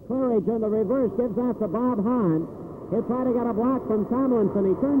Nebraska. Claridge on the reverse gives off to Bob Hahn. He'll try to get a block from Tomlinson.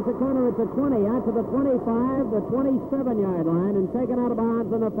 He turns the corner at the 20, out to the 25, the 27-yard line, and taken out of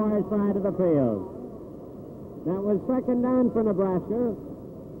bounds on the far side of the field. That was 2nd down for Nebraska.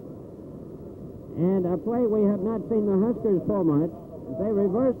 And a play we have not seen the Huskers pull much. They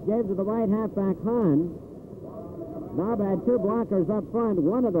reversed, gave to the right halfback Hahn. Bob had 2 blockers up front.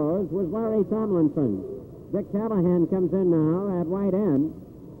 One of those was Larry Tomlinson. Dick Callahan comes in now at right end,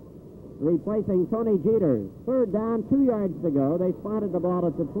 replacing Tony Jeter. 3rd down, 2 yards to go. They spotted the ball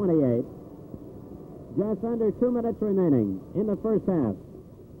at the 28. Just under 2 minutes remaining in the first half.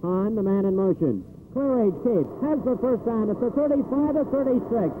 Hahn, the man in motion. Claridge keeps. Has the first down at the 35 to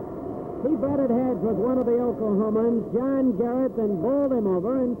 36. He butted heads with one of the Oklahomans, John Garrett, and bowled him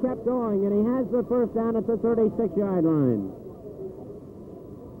over and kept going, and he has the first down at the 36-yard line.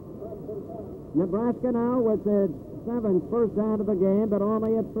 Nebraska now with the 7th first down of the game, but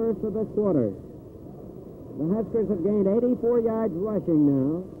only at first of this quarter. The Huskers have gained 84 yards rushing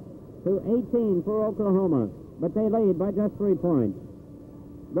now to 18 for Oklahoma, but they lead by just 3 points.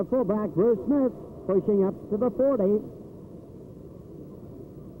 The fullback, Bruce Smith, pushing up to the 40.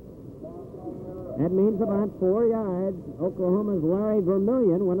 That means about 4 yards. Oklahoma's Larry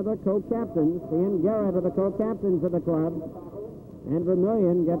Vermillion, one of the co-captains. He and Garrett are the co-captains of the club. And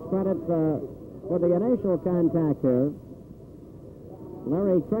Vermillion gets credit for the initial contact here.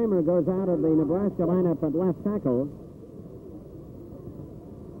 Larry Kramer goes out of the Nebraska lineup at left tackle.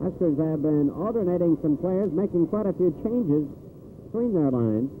 Huskers have been alternating some players, making quite a few changes between their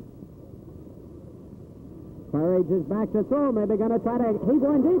lines. Claridge is back to throw. Maybe going to try to... He's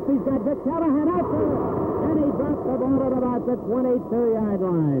going deep. He's got Dick Callahan out there. And he dropped the ball at about the 22-yard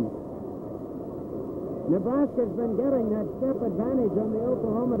line. Nebraska's been getting that step advantage on the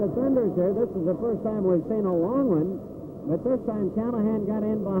Oklahoma defenders here. This is the first time we've seen a long one. But this time Callahan got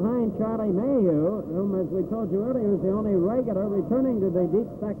in behind Charlie Mayhew, whom, as we told you earlier, is the only regular returning to the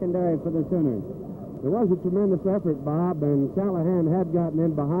deep secondary for the Sooners. There was a tremendous effort, Bob, and Callahan had gotten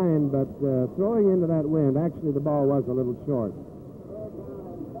in behind, but throwing into that wind, actually the ball was a little short.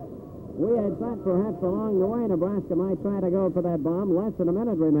 We had thought perhaps along the way Nebraska might try to go for that bomb. Less than a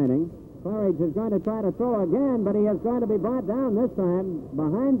minute remaining. Claridge is going to try to throw again, but he is going to be brought down this time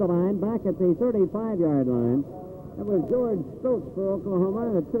behind the line, back at the 35-yard line. That was George Stokes for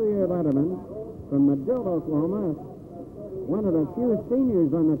Oklahoma, a 2-year letterman from Madill, Oklahoma. One of the few seniors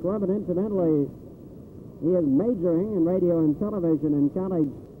on the club, and incidentally, he is majoring in radio and television in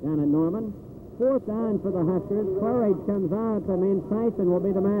college down at Norman. 4th down for the Huskers. Claridge comes out. That means Tyson will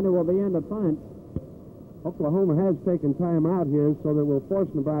be the man who will be in the punt. Oklahoma has taken time out here, so that will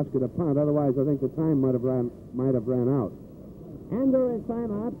force Nebraska to punt. Otherwise, I think the time might have ran out. And there is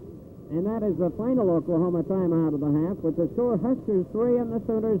timeout. And that is the final Oklahoma timeout of the half, with the score Huskers 3 and the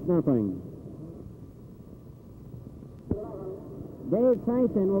Sooners nothing. Dave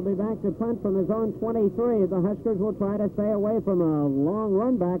Tyson will be back to punt from his own 23. The Huskers will try to stay away from a long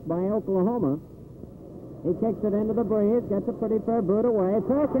run back by Oklahoma. He kicks it into the breeze, gets a pretty fair boot away.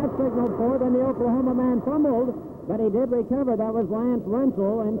 Fair catch signaled for, then the Oklahoma man fumbled, but he did recover. That was Lance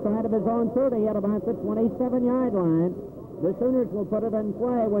Rensel inside of his own 30 at about the 27-yard line. The Sooners will put it in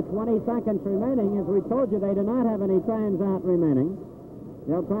play with 20 seconds remaining. As we told you, they do not have any times out remaining.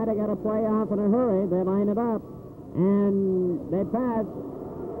 They'll try to get a play off in a hurry. They line it up, and they pass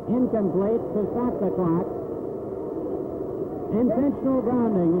incomplete to stop the clock. Intentional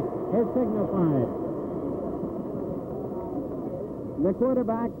grounding is signified. The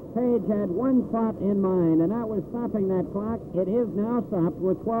quarterback, Page, had one thought in mind, and that was stopping that clock. It is now stopped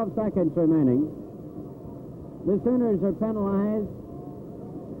with 12 seconds remaining. The Sooners are penalized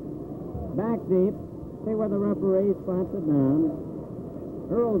back deep. See where the referee spots it down.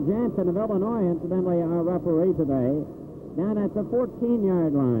 Earl Jansen of Illinois, incidentally, our referee today, down at the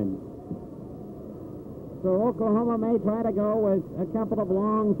 14-yard line. So Oklahoma may try to go with a couple of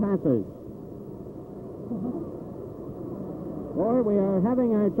long passes. Boy, we are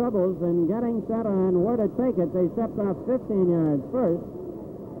having our troubles in getting set on where to take it. They stepped off 15 yards first.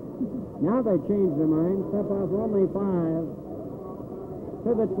 Now they changed their mind, step off only 5 to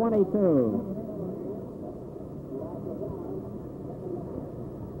the 22.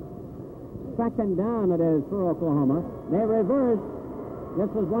 Second down it is for Oklahoma. They reverse. This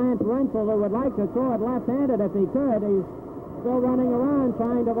is Lance Rensel, who would like to throw it left-handed if he could. He's still running around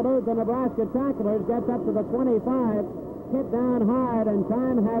trying to elude the Nebraska tacklers. Gets up to the 25, hit down hard, and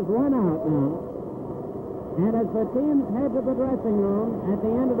time has run out now. And as the teams head to the dressing room at the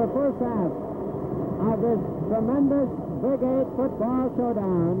end of the first half of this tremendous Big 8 football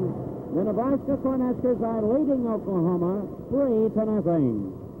showdown, the Nebraska Cornhuskers are leading Oklahoma 3-0.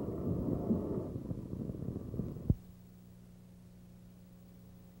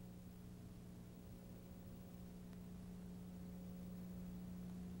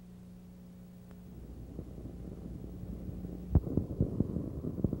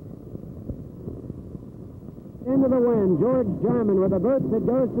 Into the wind, George Jarman with a boot that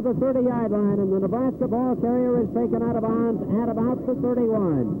goes to the 30-yard line, and the Nebraska ball carrier is taken out of bounds at about the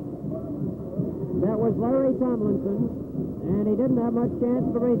 31. That was Larry Tomlinson, and he didn't have much chance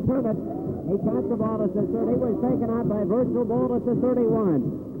to return it. He caught the ball at the 30, was taken out by Virgil Bolt at the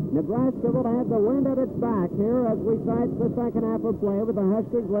 31. Nebraska will have the wind at its back here as we start the second half of play with the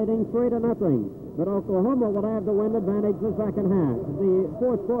Huskers leading 3-0. But Oklahoma will have the wind advantage the second half, the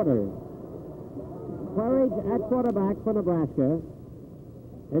fourth quarter. Claridge at quarterback for Nebraska.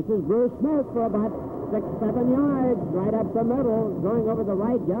 This is Bruce Smith for about 6-7 yards, right up the middle, going over the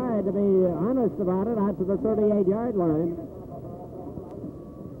right guard, to be honest about it, out to the 38-yard line.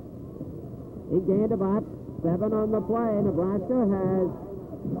 He gained about 7 on the play. Nebraska has,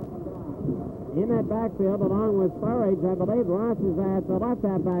 in that backfield, along with Claridge, I believe Ross is at the left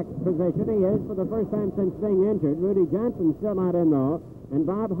halfback position. He is for the first time since being injured. Rudy Johnson's still not in, though. And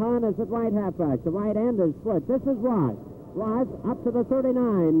Bob Hahn is at right halfback. The right end is split. This is Ross. Ross up to the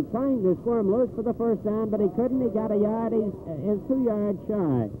 39, trying to squirm loose for the first down, but he couldn't. He got a yard. He's 2 yards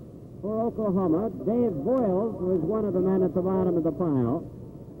shy. For Oklahoma, Dave Boyles was one of the men at the bottom of the pile.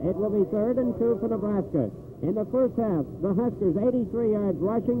 It will be 3rd and 2 for Nebraska. In the first half, the Huskers 83 yards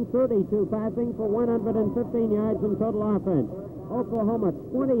rushing, 32 passing for 115 yards in total offense. Oklahoma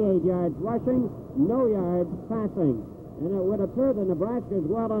 28 yards rushing, no yards passing. And it would appear that Nebraska is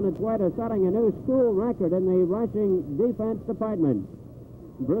well on its way to setting a new school record in the rushing defense department.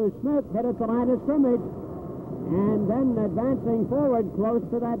 Bruce Smith hit at the line of scrimmage and then advancing forward close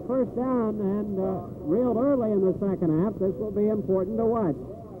to that first down and reeled early in the second half. This will be important to watch.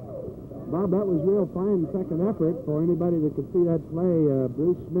 Bob, that was real fine second effort for anybody that could see that play.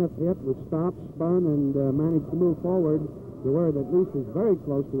 Bruce Smith hit, was stopped, spun, and managed to move forward to where at least is very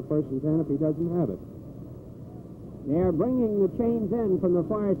close to the 1st and 10 if he doesn't have it. They are bringing the chains in from the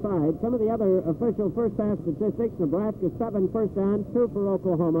far side. Some of the other official first-half statistics: Nebraska 7 first downs, 2 for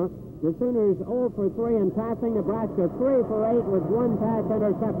Oklahoma. The Sooners 0 for 3 in passing. Nebraska 3 for 8 with 1 pass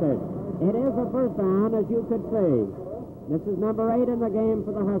intercepted. It is a first down, as you could see. This is number 8 in the game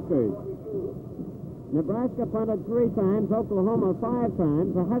for the Huskers. Nebraska punted 3 times, Oklahoma 5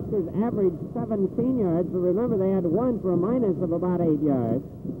 times. The Huskers averaged 17 yards, but remember they had 1 for a minus of about 8 yards.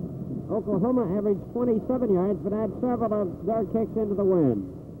 Oklahoma averaged 27 yards, but had several of their kicks into the wind.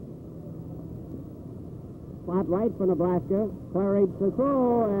 Spot right for Nebraska. Claridge to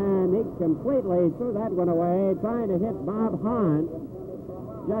throw, and he completely threw that one away, trying to hit Bob Hahn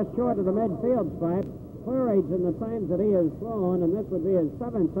just short of the midfield stripe. Claridge in the times that he has thrown, and this would be his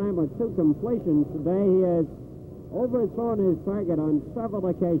 7th time with 2 completions today. He has overthrown his target on several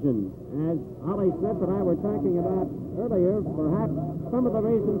occasions. As Ollie Smith and I were talking about earlier, perhaps some of the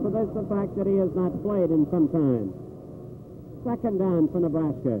reason for this, the fact that he has not played in some time. Second down for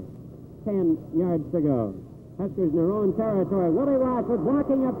Nebraska. 10 yards to go. Huskers in their own territory. Willie Ross was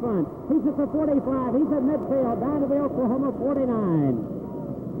blocking up front. He's at the 45. He's at midfield. Down to the Oklahoma 49.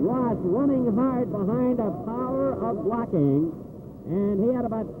 Ross running hard behind a power of blocking, and he had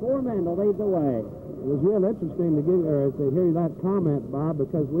about 4 men to lead the way. It was real interesting to hear that comment, Bob,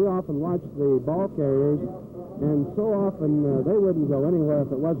 because we often watch the ball carriers, and so often they wouldn't go anywhere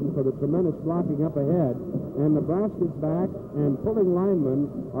if it wasn't for the tremendous blocking up ahead. And Nebraska's back and pulling linemen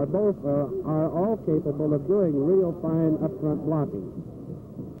are all capable of doing real fine up-front blocking.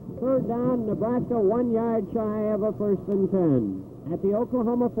 3rd down, Nebraska 1 yard shy of a 1st and 10 at the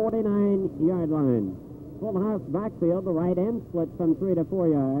Oklahoma 49-yard line. Full house backfield, the right end split some 3 to 4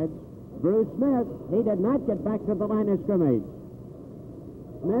 yards. Bruce Smith, he did not get back to the line of scrimmage.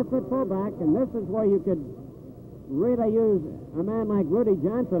 Smith at fullback, and this is where you could really use a man like Rudy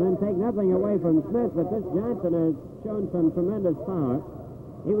Johnson and take nothing away from Smith, but this Johnson has shown some tremendous power.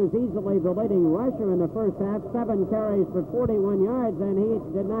 He was easily the leading rusher in the first half, 7 carries for 41 yards, and he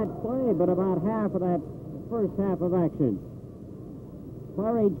did not play but about half of that first half of action.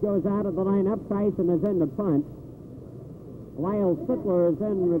 Claridge goes out of the lineup. Tyson is in the punt. Lyle Sittler is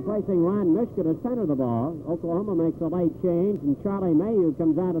in replacing Ron Mishka to center the ball. Oklahoma makes a late change, and Charlie Mayu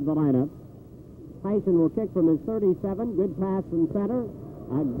comes out of the lineup. Tyson will kick from his 37. Good pass from center.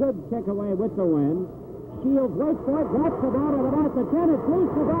 A good kick away with the wind. Shields waits for it, drops the ball at about the 10. It's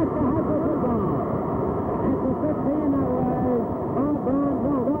loose. Nebraska has the football. At the 15, that was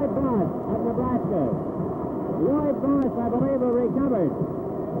Lloyd Boss of Nebraska. Lloyd Boss, I believe, will recovered.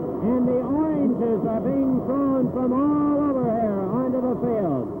 And the oranges are being thrown from all over here onto the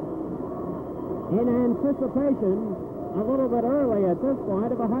field. In anticipation, a little bit early at this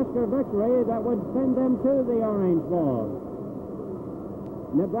point, of a Husker victory that would send them to the Orange Bowl.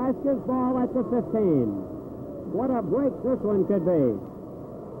 Nebraska's ball at the 15. What a break this one could be.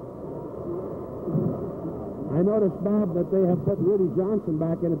 I noticed, Bob, that they have put Rudy Johnson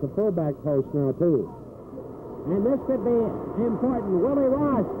back in at the fullback post now, too. And this could be important. Willie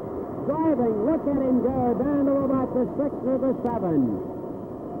Ross driving. Look at him go down to about the 6 or the 7.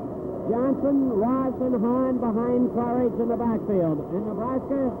 Johnson, Ross, and Hahn behind Claridge in the backfield. And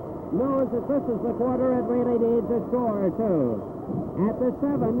Nebraska knows that this is the quarter it really needs a score or two. At the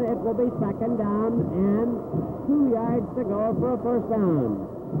 7, it will be second down and 2 yards to go for a first down.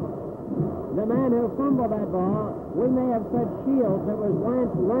 The man who fumbled that ball, we may have said Shields. It was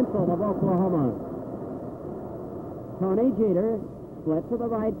Lance Wenzel of Oklahoma. Tony Jeter split to the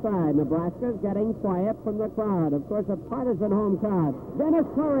right side. Nebraska's getting quiet from the crowd. Of course, a partisan home crowd. Dennis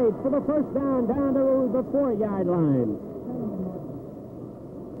Courage for the first down to the 4-yard line.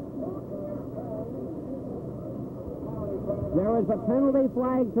 There was a penalty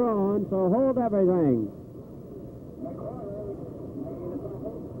flag thrown, so hold everything.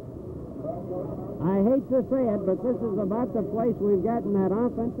 I hate to say it, but this is about the place we've gotten that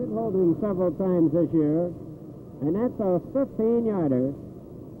offensive holding several times this year. And that's a 15-yarder.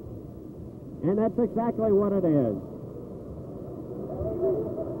 And that's exactly what it is.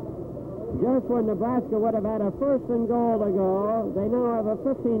 Just when Nebraska would have had a first and goal to go, they now have a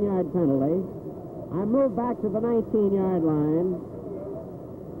 15-yard penalty. I move back to the 19-yard line.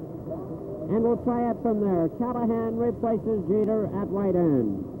 And we'll try it from there. Callahan replaces Jeter at right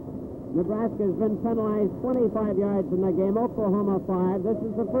end. Nebraska has been penalized 25 yards in the game. Oklahoma 5. This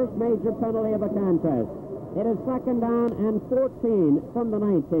is the first major penalty of the contest. It is second down and 14 from the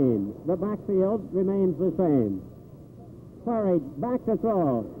 19. The backfield remains the same. Courage back to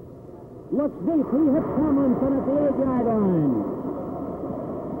throw. Looks deep. He hits Tomlinson at the 8-yard line.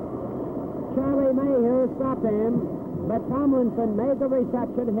 Charlie Mayhew stopped him, but Tomlinson made the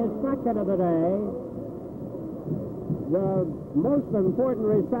reception, his second of the day. The most important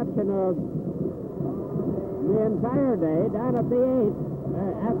reception of the entire day, down at the 8,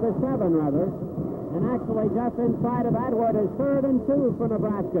 at the 7 rather. And actually just inside of that word is 3rd and 2 for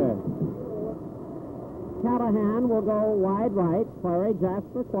Nebraska. Callahan will go wide right. Courage asks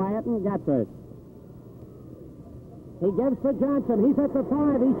for quiet and gets it. He gives to Johnson. He's at the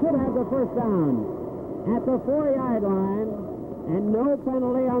 5. He should have the first down. At the 4-yard line. And no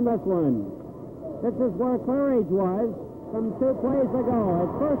penalty on this one. This is where Courage was from 2 plays ago.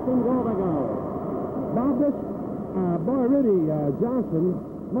 It's first and goal to go. Bob, this boy Rudy Johnson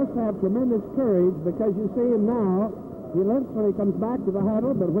must have tremendous courage, because you see him now. He limps when he comes back to the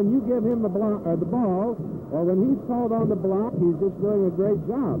huddle, but when you give him the ball, or when he's called on the block, he's just doing a great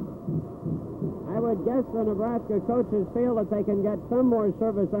job. I would guess the Nebraska coaches feel that they can get some more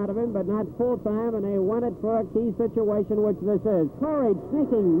service out of him, but not full time, and they want it for a key situation, which this is. Courage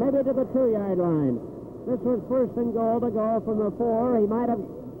sneaking maybe to the 2-yard line. This was first and goal to go from the 4. He might have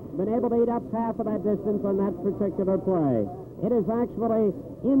been able to eat up half of that distance on that particular play. It is actually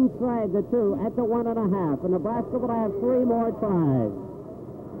inside the 2 at the 1.5, and Nebraska will have 3 more tries.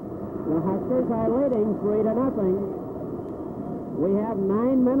 The Huskers are leading 3-0. We have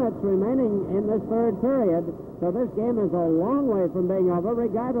 9 minutes remaining in this third period, so this game is a long way from being over,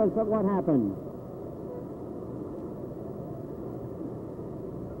 regardless of what happens.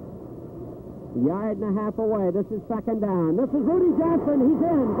 Yard and a half away. This is second down. This is Rudy Johnson. He's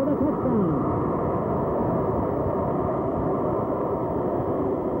in for the touchdown.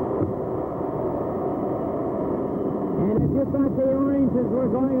 And if you thought the Oranges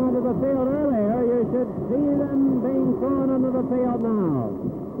were going onto the field earlier, you should see them being thrown onto the field now.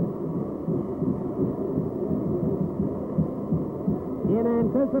 In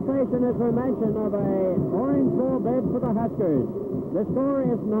anticipation, as we mentioned, of a Orange Bowl bid for the Huskers. The score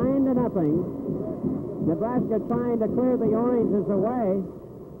is 9-0. Nebraska trying to clear the Oranges away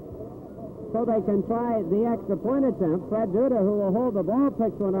so they can try the extra point attempt. Fred Duda, who will hold the ball,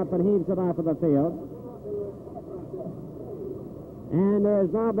 picks one up and heaves it off of the field. And there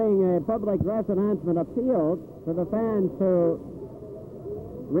is now being a public dress announcement appealed to the fans to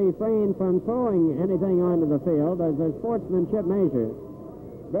refrain from throwing anything onto the field as a sportsmanship measure.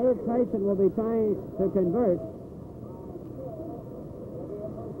 Dave Tyson will be trying to convert.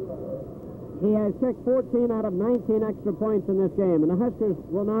 He has kicked 14 out of 19 extra points in this game, and the Huskers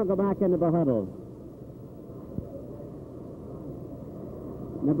will now go back into the huddle.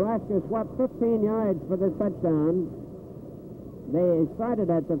 Nebraska swept 15 yards for this touchdown. They started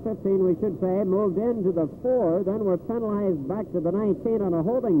at the 15, we should say, moved into the 4, then were penalized back to the 19 on a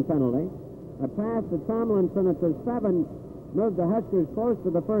holding penalty. A pass to Tomlinson at the 7 moved the Huskers close to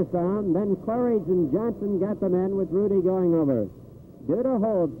the first down. Then Claridge and Johnson got them in with Rudy going over. Duda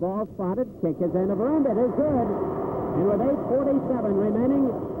holds, ball spotted, kick is in, and it is good. And with 8:47 remaining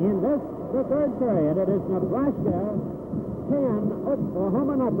in the third period, it is Nebraska 10,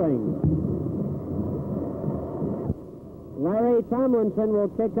 Oklahoma nothing. Larry Tomlinson will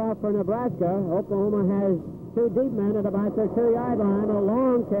kick off for Nebraska. Oklahoma has Two deep men at about their 2-yard line. A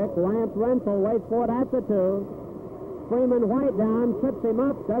long kick. Lance Renfro waits for it at the 2. Freeman White down, trips him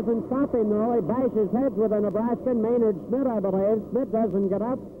up, doesn't stop him though. He bashes heads with a Nebraskan, Maynard Smith, I believe. Smith doesn't get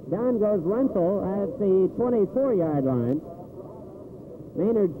up. Down goes Renfro at the 24-yard line.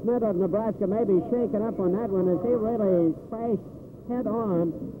 Maynard Smith of Nebraska may be shaken up on that one as he really crashed head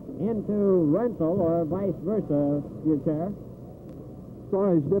on into Renfro, or vice versa, if you care. It's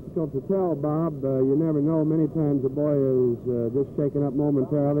always difficult to tell, Bob. You never know. Many times a boy is just shaken up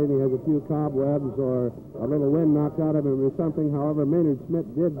momentarily and he has a few cobwebs or a little wind knocked out of him or something. However, Maynard Smith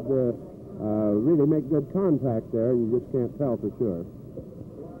did really make good contact there. You just can't tell for sure.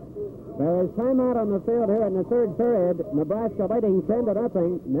 There is timeout on the field here in the third period. Nebraska leading 10-0.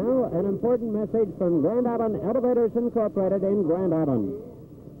 Now an important message from Grand Island Elevators Incorporated in Grand Island.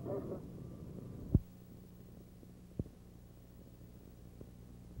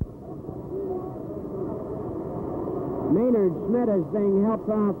 Maynard Smith is being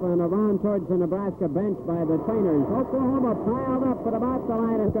helped off and around towards the Nebraska bench by the trainers. Oklahoma piled up at about the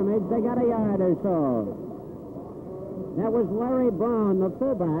line of scrimmage. They got a yard or so. That was Larry Brown, the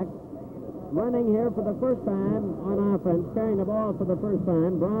fullback, running here for the first time on offense, carrying the ball for the first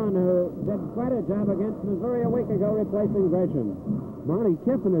time. Brown, who did quite a job against Missouri a week ago, replacing Gresham. Monty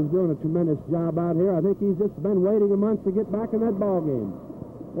Kiffin is doing a tremendous job out here. I think he's just been waiting a month to get back in that ball game.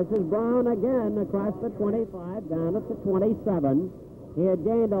 This is Brown again across the 25, down at the 27. He had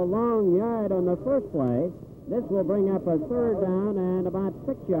gained a long yard on the first play. This will bring up a third down and about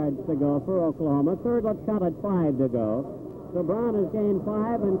 6 yards to go for Oklahoma. Third, let's count it, 5 to go. So Brown has gained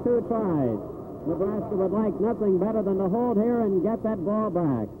 5 and 2 tries. Nebraska would like nothing better than to hold here and get that ball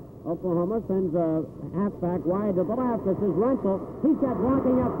back. Oklahoma sends a halfback wide to the left. This is Renfro. He's got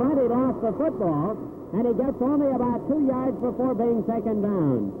blocking up front. He lost the football, and he gets only about 2 yards before being taken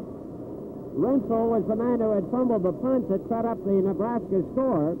down. Renfro was the man who had fumbled the punt that set up the Nebraska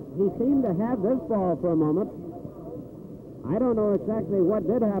score. He seemed to have this ball for a moment. I don't know exactly what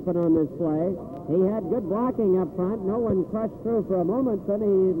did happen on this play. He had good blocking up front. No one crushed through for a moment, then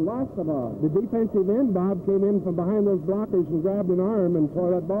he lost the ball. The defensive end, Bob, came in from behind those blockers and grabbed an arm and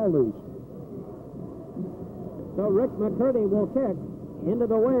tore that ball loose. So Rick McCurdy will kick. Into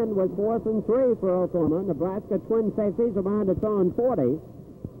the wind with 4th and 3 for Oklahoma. Nebraska twin safeties around its own 40.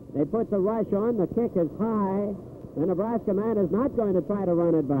 They put the rush on. The kick is high. The Nebraska man is not going to try to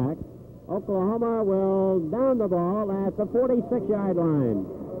run it back. Oklahoma will down the ball at the 46-yard line.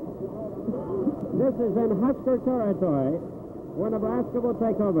 This is in Husker territory, where Nebraska will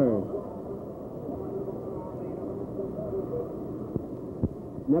take over.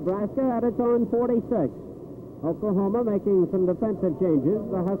 Nebraska at its own 46. Oklahoma making some defensive changes.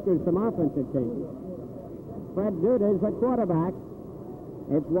 The Huskers some offensive changes. Fred Dudas at quarterback.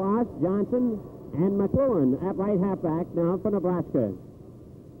 It's Ross, Johnson, and McLuhan at right halfback now for Nebraska.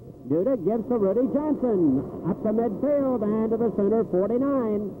 Duda gives to Rudy Johnson up to midfield and to the center,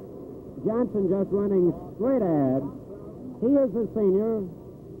 49. Johnson just running straight ahead. He is a senior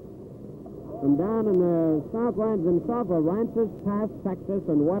from down in the Southlands himself, Aransas Pass, Texas,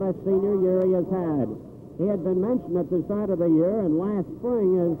 and what a senior year he has had. He had been mentioned at the start of the year and last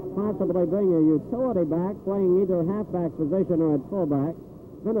spring as possibly being a utility back, playing either halfback position or at fullback.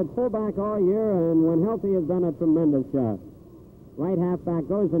 Been at fullback all year, and when healthy has done a tremendous job. Right halfback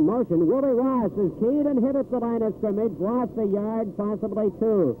goes in motion. Willie Ross is keyed and hit at the line of scrimmage. Lost a yard, possibly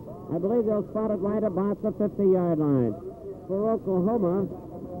 2. I believe they'll spot it right about the 50-yard line. For Oklahoma,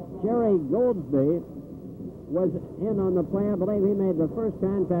 Jerry Goldsby was in on the play. I believe he made the first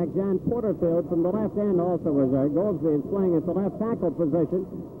contact. John Porterfield from the left end also was there. Goldsby is playing at the left tackle position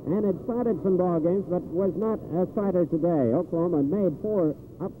and had started some ball games, but was not a starter today. Oklahoma made 4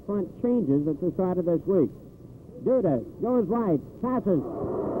 up-front changes at the start of this week. Duda goes right, passes,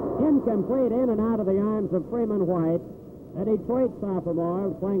 incomplete, in and out of the arms of Freeman White. A Detroit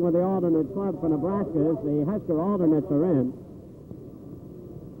sophomore playing with the alternate club for Nebraska as the Husker alternates are in.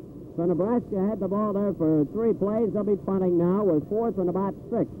 So Nebraska had the ball there for 3 plays. They'll be punting now with 4th and about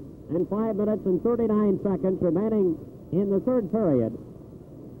 6. And 5 minutes and 39 seconds remaining in the third period.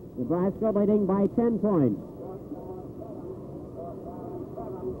 Nebraska leading by 10 points.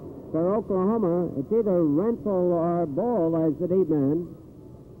 For Oklahoma, it's either Renfro or Bull as the deep man.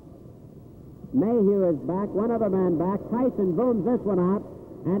 Mayhew is back, one other man back. Tyson booms this one out,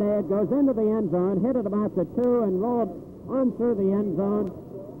 and it goes into the end zone, hit it about the 2, and rolled on through the end zone.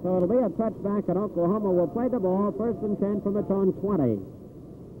 So it'll be a touchback, and Oklahoma will play the ball, 1st and 10 from its own 20.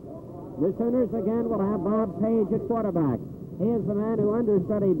 The Sooners again will have Bob Page at quarterback. He is the man who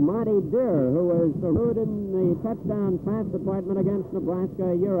understudied Monty Deer, who was the root in the touchdown pass department against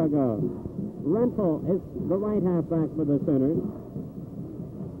Nebraska a year ago. Rental is the right halfback for the Sooners.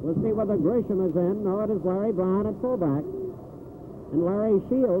 We'll see whether Grisham is in. No, it is Larry Brown at fullback. And Larry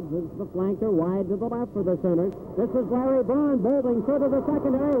Shields is the flanker wide to the left for the Sooners. This is Larry Brown bolting through to the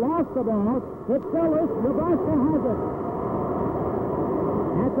secondary. Lost the ball. It's still loose. Nebraska has it.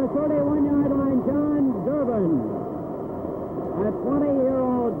 At the 31-yard line, John Durbin, a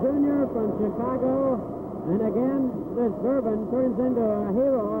 20-year-old junior from Chicago. And again, this Durbin turns into a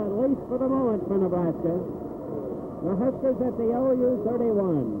hero, at least for the moment, for Nebraska. The Huskers at the OU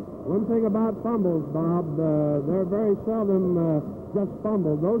 31. One thing about fumbles, Bob, they're very seldom just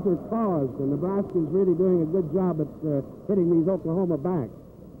fumbled. Those are caused, and Nebraska's really doing a good job at hitting these Oklahoma backs.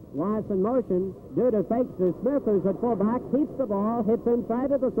 Loss in motion due to fakes to Smith, who's at fullback, keeps the ball, hits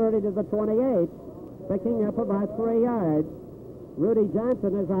inside of the 30 to the 28, picking up about 3 yards. Rudy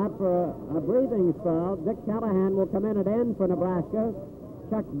Johnson is out for a breathing spell. Dick Callahan will come in at end for Nebraska.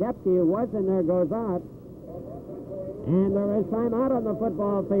 Chuck Depke, who was in there, goes out. And there is time out on the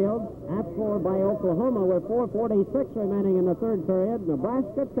football field. Outscored by Oklahoma with 4:46 remaining in the third period.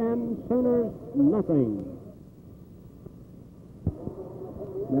 Nebraska 10, Sooners nothing.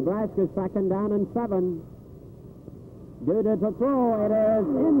 Nebraska second down and 7. Due to the throw, it is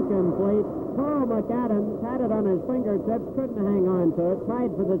incomplete. Paul McAdams had it on his fingertips, couldn't hang on to it. Tried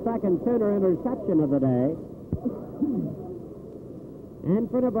for the second Sooner interception of the day.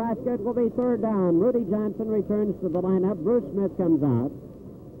 And for Nebraska, it will be third down. Rudy Johnson returns to the lineup. Bruce Smith comes out.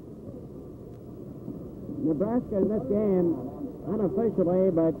 Nebraska in this game,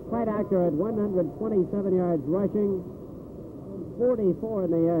 unofficially, but quite accurate, 127 yards rushing, 44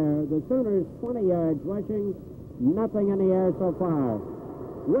 in the air. The Sooners, 20 yards rushing, nothing in the air so far.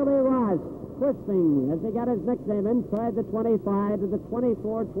 Willie Ross twisting as he got his nickname inside the 25 to the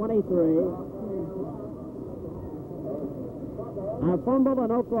 24-23. A fumble,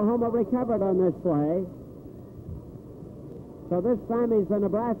 and Oklahoma recovered on this play. So this time he's the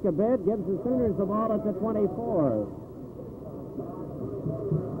Nebraska bid, gives the Sooners the ball at the 24.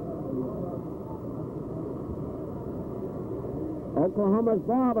 Oklahoma's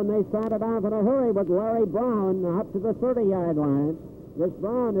ball, and they started off in a hurry with Larry Brown up to the 30-yard line. This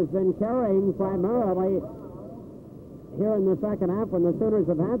Brown has been carrying primarily here in the second half when the Sooners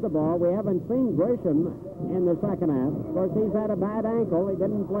have had the ball. We haven't seen Grisham in the second half. Of course, he's had a bad ankle. He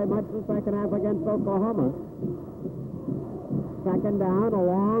didn't play much the second half against Oklahoma. Second down, a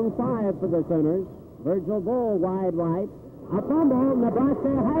long 5 for the Sooners. Virgil Bull wide right. A fumble.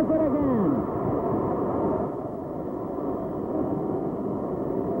 Nebraska has it again.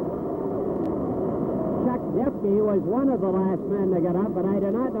 Chuck Depke was one of the last men to get up, but I do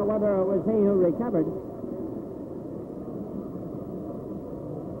not know whether it was he who recovered.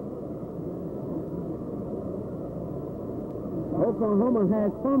 Oklahoma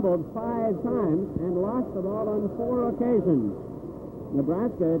has fumbled 5 times and lost the ball on 4 occasions.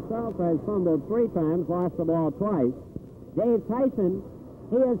 Nebraska itself has fumbled 3 times, lost the ball twice. Dave Tyson,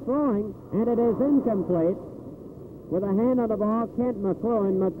 he is throwing, and it is incomplete. With a hand on the ball, Kent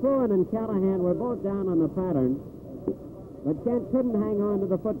McLuhan. McLuhan and Callahan were both down on the pattern, but Kent couldn't hang on to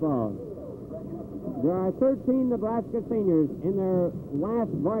the football. There are 13 Nebraska seniors in their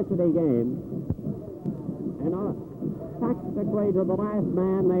last varsity game, and tactically to the last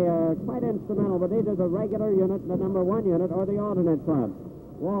man, they are quite instrumental with either the regular unit, the number 1 unit, or the alternate club.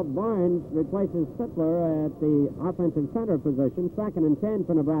 Walt Barnes replaces Sittler at the offensive center position, 2nd and 10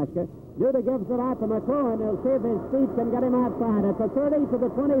 for Nebraska. Duda gives it out to McLuhan. He'll see if his speed can get him outside. At the 30 to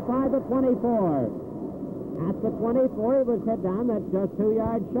the 25 to 24. At the 24, he was hit down. That's just 2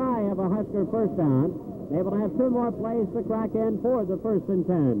 yards shy of a Husker first down. They will have 2 more plays to crack in for the 1st and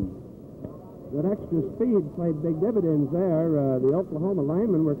 10. That extra speed played big dividends there. The Oklahoma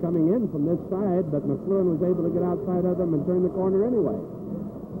linemen were coming in from this side, but McLuhan was able to get outside of them and turn the corner anyway.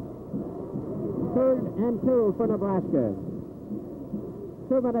 3rd and 2 for Nebraska.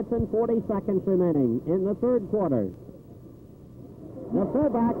 2 minutes and 40 seconds remaining in the third quarter. The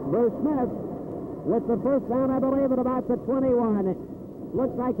fullback, Bruce Smith, with the first down, I believe, at about the 21. It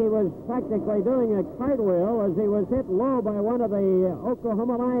looked like he was practically doing a cartwheel as he was hit low by one of the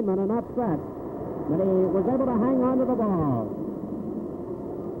Oklahoma linemen and upset. But he was able to hang on to the ball.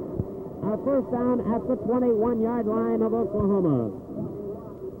 A first down at the 21-yard line of Oklahoma.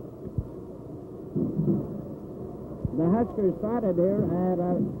 The Huskers started here at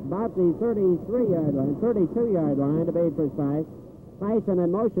about the 33-yard line, 32-yard line to be precise. Tyson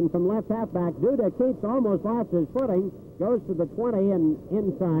in motion from left halfback. Duda keeps almost lost his footing. Goes to the 20 and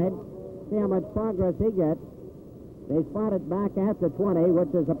inside. See how much progress he gets. They spot it back at the 20,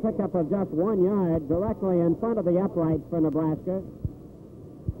 which is a pickup of just 1 yard directly in front of the uprights for Nebraska.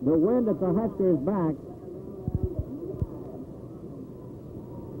 The wind at the Huskers' back.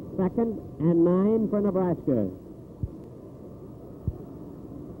 2nd and 9 for Nebraska.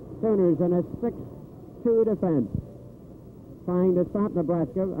 Sooners in a 6-2 defense. Trying to stop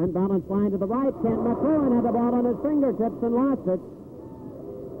Nebraska. Unbalanced line to the right. Kent McClellan had the ball on his fingertips and lost it.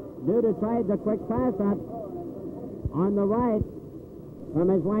 Duda tried the quick pass up on the right from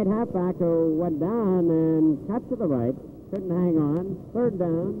his right halfback, who went down and cut to the right. Couldn't hang on. 3rd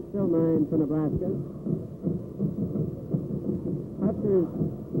down. Still 9 for Nebraska. Huskers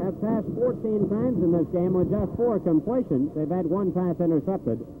have passed 14 times in this game with just 4 completions. They've had 1 pass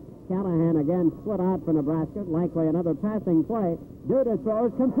intercepted. Callahan again split out for Nebraska. Likely another passing play. Duda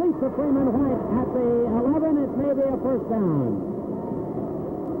throws, completes to Freeman White at the 11. It may be a first down.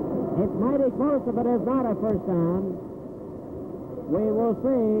 It's mighty close if it is not a first down. We will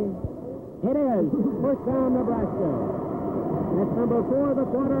see. It is. First down, Nebraska. That's number 4 of the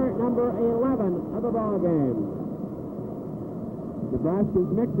quarter, number 11 of the ball game.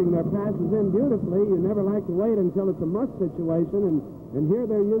 Nebraska's mixing their passes in beautifully. You never like to wait until it's a must situation, and here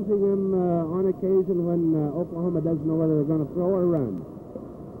they're using them on occasion when Oklahoma doesn't know whether they're going to throw or run.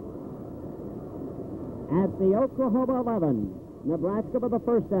 At the Oklahoma 11, Nebraska with the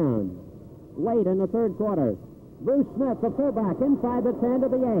first down. Late in the 3rd quarter. Bruce Smith, the fullback, inside the 10 to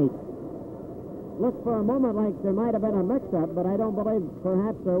the 8. Looked for a moment like there might have been a mix-up, but I don't believe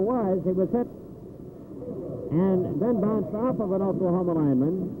perhaps there was. He was hit and then bounced off of an Oklahoma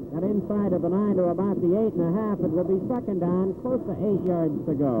lineman. Got inside of the 9 to about the 8.5. It will be 2nd down, close to 8 yards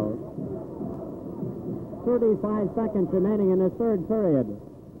to go. 35 seconds remaining in this 3rd period.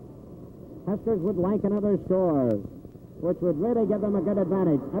 Huskers would like another score, which would really give them a good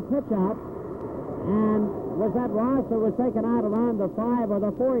advantage. A pitch out, and was that Ross who was taken out around the 5 or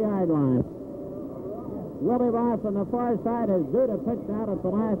the 4-yard line? Willie Ross on the far side as Duda pitched out at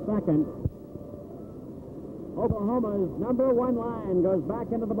the last second. Oklahoma's number 1 line goes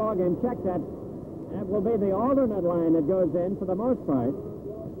back into the ballgame. Check that. That will be the alternate line that goes in for the most part.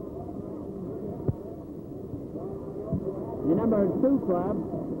 The number 2 club,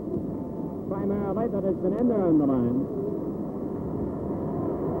 primarily, that has been in there on the line.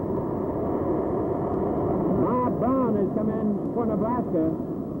 Bob Brown has come in for Nebraska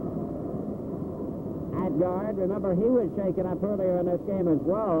at guard. Remember, he was shaken up earlier in this game as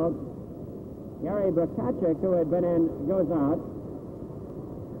well. Gary Brokachik, who had been in, goes out.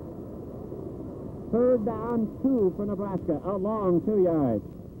 3rd down, 2 for Nebraska, a long 2 yards.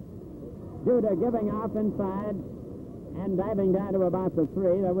 Duda giving off inside and diving down to about the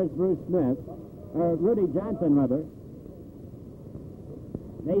 3. That was Bruce Smith, or Rudy Johnson, rather.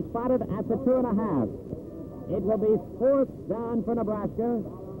 They spotted at the 2.5. It will be 4th down for Nebraska,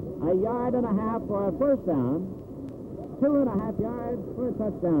 1.5 yards for a first down, 2.5 yards for a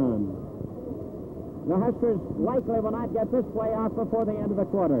touchdown. The Huskers likely will not get this play off before the end of the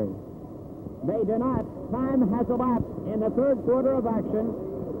quarter. They do not. Time has elapsed in the 3rd quarter of action.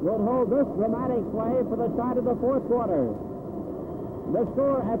 We'll hold this dramatic play for the start of the 4th quarter. The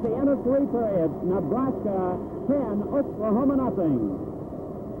score at the end of 3 periods, Nebraska 10, Oklahoma nothing.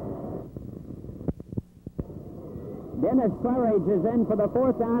 Dennis Claridge is in for the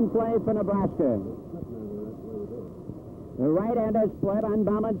 4th down play for Nebraska. The right end is split,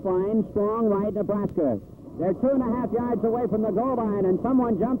 unbalanced line, strong right, Nebraska. They're 2.5 yards away from the goal line, and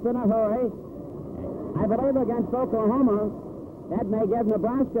someone jumps in a hurry. I believe against Oklahoma, that may give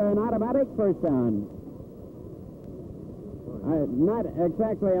Nebraska an automatic first down. Not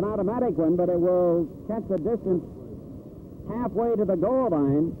exactly an automatic one, but it will cut the distance halfway to the goal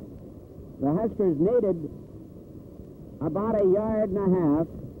line. The Huskers needed about 1.5 yards.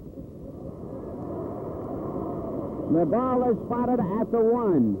 The ball is spotted at the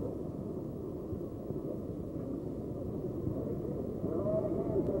 1.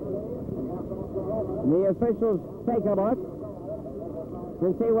 The officials take a look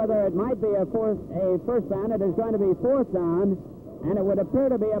to see whether it might be a first down. It is going to be 4th down, and it would appear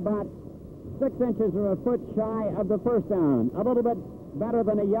to be about 6 inches or a foot shy of the first down. A little bit better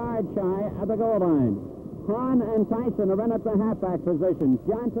than 1 yard shy of the goal line. Hahn and Tyson are in at the halfback positions.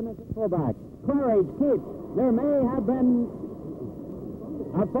 Johnson is the fullback. Claridge keeps. There may have been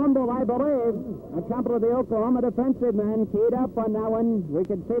a fumble, I believe. A couple of the Oklahoma defensive men keyed up on that one. We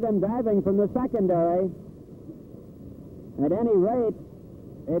could see them diving from the secondary. At any rate,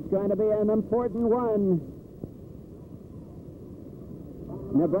 it's going to be an important one.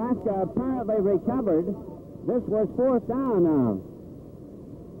 Nebraska apparently recovered. This was 4th down now.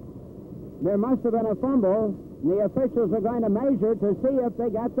 There must have been a fumble. The officials are going to measure to see if they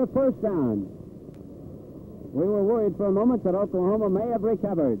got the first down. We were worried for a moment that Oklahoma may have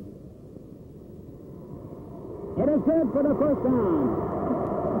recovered. It is good for the first down.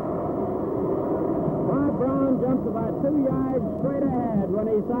 Bob Brown jumped about 2 yards straight ahead when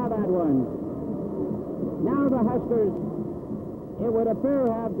he saw that one. Now the Huskers, it would appear,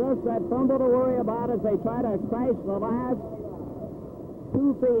 have just that fumble to worry about as they try to crash the last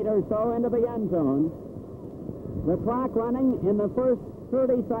 2 feet or so into the end zone. The clock running in the first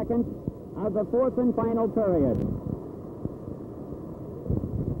 30 seconds of the fourth and final period.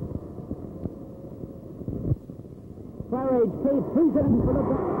 Claridge keeps. He's in for the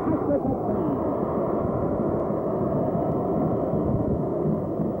Husker touchdown.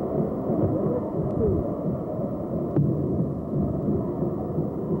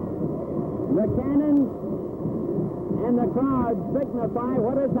 The cannons and the crowd signify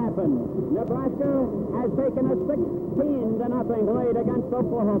what has happened. Nebraska has taken a 16-0 lead against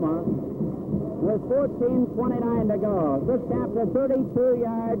Oklahoma with 14:29 to go. This capped a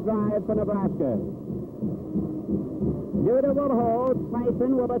 32-yard drive for Nebraska. Judah will hold.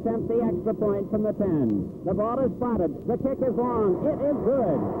 Tyson will attempt the extra point from the 10. The ball is spotted. The kick is long. It is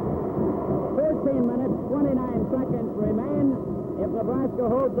good. 14 minutes, 29 seconds remain. If Nebraska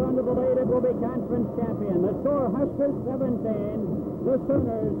holds on to the lead, it will be conference champion. The score, Huskers 17, the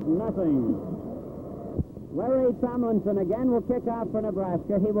Sooners nothing. Larry Tomlinson again will kick off for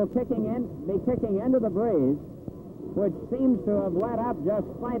Nebraska. He will be kicking into the breeze, which seems to have let up just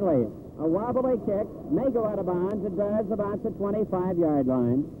slightly. A wobbly kick, may go out of bounds. It does about the 25-yard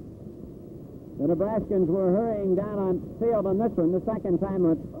line. The Nebraskans were hurrying down on field on this one, the second time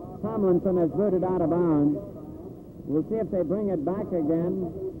that Tomlinson has booted out of bounds. We'll see if they bring it back again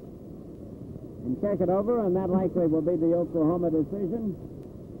and kick it over, and that likely will be the Oklahoma decision.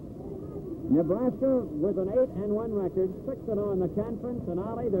 Nebraska with an 8-1 record, 6-0 in the conference, and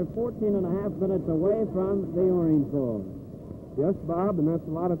Ollie, they're 14.5 minutes away from the Orange Bowl. Yes, Bob, and that's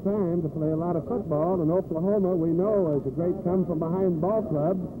a lot of time to play a lot of football. And Oklahoma, we know, is a great come-from-behind ball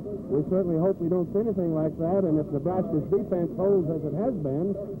club. We certainly hope we don't see anything like that. And if Nebraska's defense holds as it has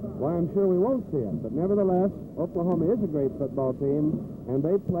been, why, I'm sure we won't see it. But nevertheless, Oklahoma is a great football team, and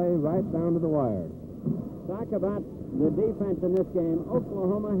they play right down to the wire. Talk about the defense in this game.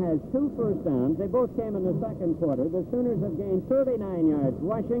 Oklahoma has 2 first downs. They both came in the second quarter. The Sooners have gained 39 yards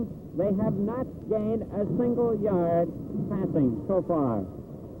rushing. They have not gained a single yard passing so far.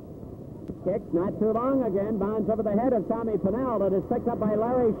 Kick not too long again. Bounds over the head of Tommy Pennell. That is picked up by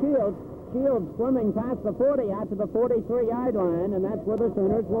Larry Shields. Shields swimming past the 40 out to the 43-yard line, and that's where the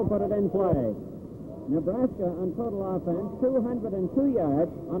Sooners will put it in play. Nebraska on total offense, 202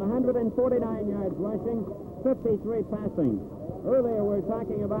 yards on 149 yards rushing, 53 passing. Earlier we were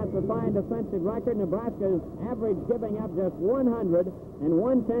talking about the fine defensive record. Nebraska's average giving up just 101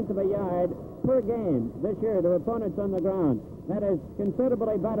 1/10 of a yard per game this year to opponents on the ground. That is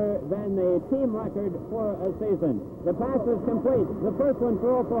considerably better than the team record for a season. The pass is complete. The first one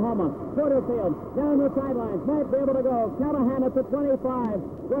for Oklahoma. Porterfield down the sidelines. Might be able to go. Callahan at the 25.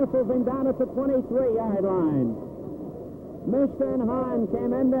 Wrestles him down at the 23-yard line. Michigan Hahn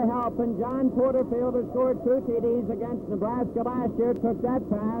came in to help, and John Porterfield has scored 2 TDs against Nebraska last year. Took that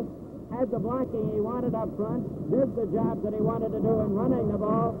pass, had the blocking he wanted up front, did the job that he wanted to do in running the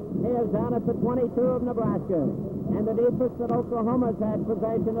ball. He is down at the 22 of Nebraska. And the defense that Oklahoma's had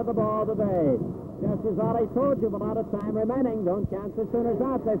possession of the ball today. Just as Ollie told you, a lot of time remaining. Don't count the Sooners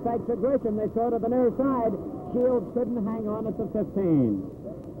out. They faked to Grisham. They throw to the near side. Shields couldn't hang on at the 15.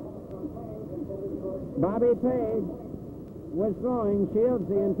 Bobby Page was throwing. Shields,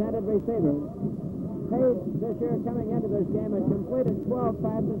 the intended receiver. Page, this year coming into this game, had completed 12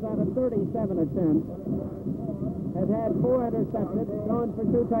 passes out of 37 attempts. Has had 4 intercepted, thrown for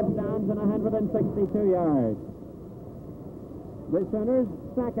 2 touchdowns and 162 yards. The Sooners,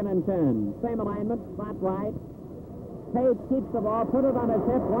 2nd and 10. Same alignment, spot right. Page keeps the ball, put it on his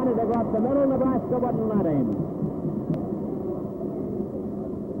hip, wanted to go up the middle. Nebraska wouldn't let him.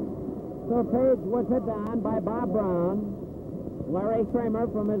 So Page was hit down by Bob Brown. Larry Kramer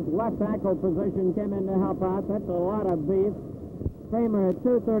from his left tackle position came in to help out. That's a lot of beef. Kramer at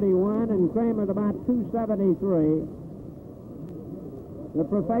 231 and Kramer at about 273. The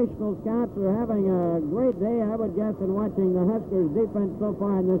professional scouts are having a great day, I would guess, in watching the Huskers defense so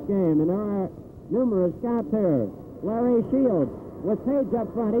far in this game. And there are numerous scouts here. Larry Shields with Page up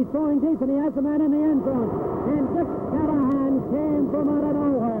front. He's throwing deep, and he has a man in the end zone. And Dick Callahan came from out of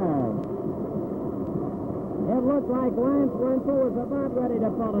nowhere. It looked like Lance Wenzel was about ready to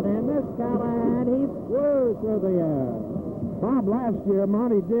pull it in. This Callahan, he flew through the air. Bob, last year,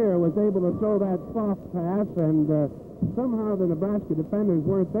 Monty Deere was able to throw that soft pass, and somehow the Nebraska defenders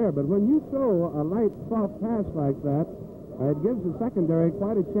weren't there. But when you throw a light, soft pass like that, it gives the secondary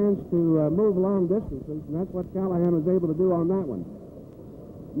quite a chance to move long distances, and that's what Callahan was able to do on that one.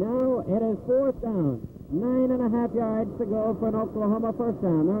 Now it is fourth down. 9.5 yards to go for an Oklahoma first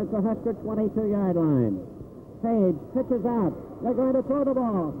down. There at the Husker 22-yard line. Page pitches out. They're going to throw the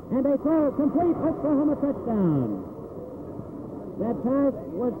ball, and they throw complete. Oklahoma touchdown. That pass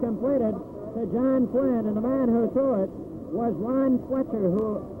was completed to John Flynn, and the man who threw it was Ron Fletcher,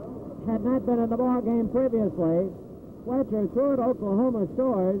 who had not been in the ball game previously. Fletcher threw it. Oklahoma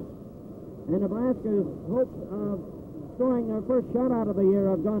scores, and Nebraska's hopes of scoring their first shutout of the year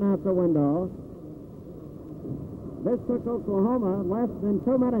have gone out the window. This took Oklahoma less than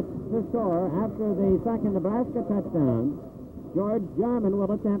 2 minutes to score after the second Nebraska touchdown. George Jarman will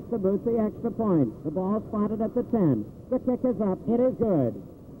attempt to boot the extra point. The ball spotted at the 10. The kick is up. It is good.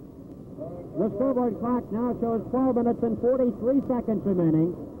 The scoreboard clock now shows 12 minutes and 43 seconds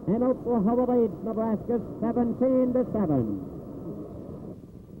remaining, and Oklahoma leads Nebraska 17-7.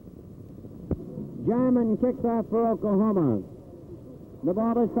 Jarman kicks off for Oklahoma. The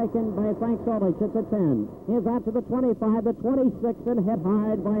ball is taken by Frank Solich at the 10. He's out to the 25, the 26, and hit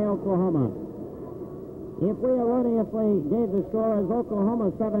hard by Oklahoma. If we erroneously gave the score as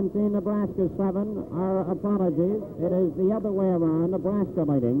Oklahoma 17, Nebraska 7, our apologies. It is the other way around, Nebraska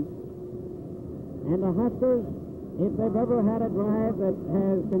leading. And the Huskers, if they've ever had a drive that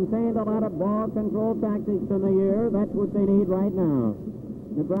has contained a lot of ball control tactics in the year, that's what they need right now.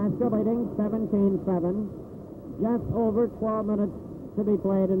 Nebraska leading 17-7. Just over 12 minutes to be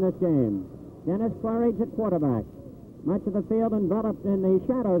played in this game. Dennis Claridge at quarterback. Much of the field enveloped in the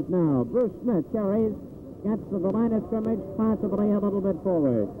shadows now. Bruce Smith carries, gets to the line of scrimmage, possibly a little bit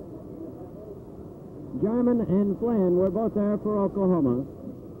forward. Jarman and Flynn were both there for Oklahoma.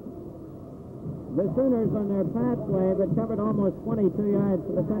 The Sooners on their pathway that covered almost 22 yards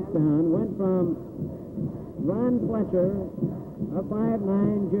for the touchdown went from Ron Fletcher, a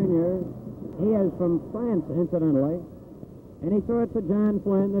 5'9" junior. He is from France, incidentally. And he threw it to John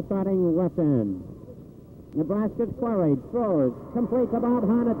Flynn, the starting left end. Nebraska's Claridge throws, complete to Bob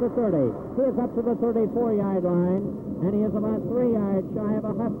Hahn at the 30. He is up to the 34-yard line, and he is about 3 yards shy of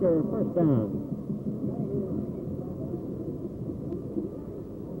a Husker first down.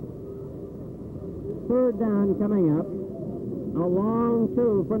 Third down coming up. A long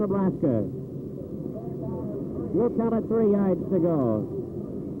two for Nebraska. We'll count it 3 yards to go.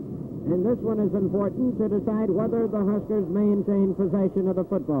 And this one is important to decide whether the Huskers maintain possession of the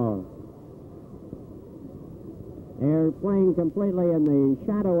football. They're playing completely in the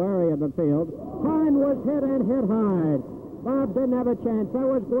shadow area of the field. Hahn was hit and hit hard. Bob didn't have a chance. That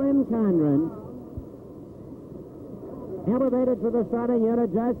was Glenn Condren. Elevated to the starting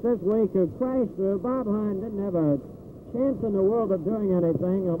unit just this week, who crashed through. Bob Hahn didn't have a chance in the world of doing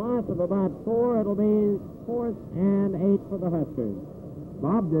anything. A loss of about 4. It'll be 4th and 8 for the Huskers.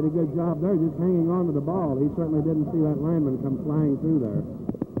 Bob did a good job there just hanging on to the ball. He certainly didn't see that lineman come flying through there.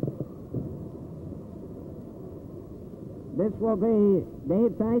 This will be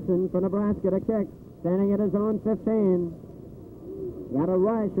Dave Tyson for Nebraska to kick, standing at his own 15. Got a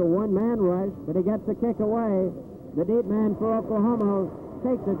rush, a one-man rush, but he gets the kick away. The deep man for Oklahoma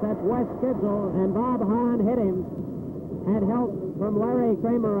takes it. That's Wes Skidzel, and Bob Hahn hit him. Had help from Larry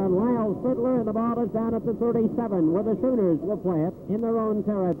Kramer and Lyle Fiddler, and the ball is down at the 37, where the Sooners will play it in their own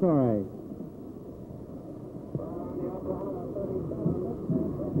territory.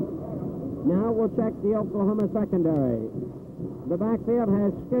 Now we'll check the Oklahoma secondary. The backfield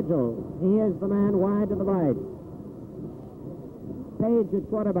has Skidzel. He is the man wide to the right. Page at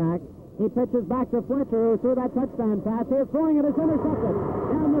quarterback. He pitches back to Fletcher, who threw that touchdown pass. He's throwing it. It's intercepted.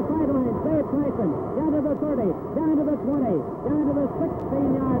 Down the sideline, Dave Tyson. Down to the 30. Down to the 20. Down to the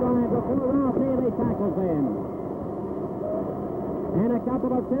 16-yard line before Ralph Haley tackles him. And a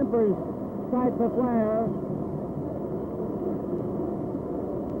couple of tempers start to flare.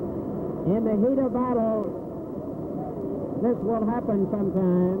 In the heat of battle, this will happen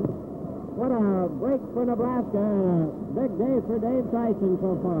sometimes. What a break for Nebraska, and a big day for Dave Tyson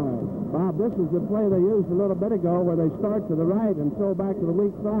so far. Bob, this is the play they used a little bit ago where they start to the right and throw back to the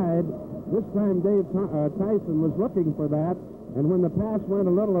weak side. This time Dave Tyson was looking for that, and when the pass went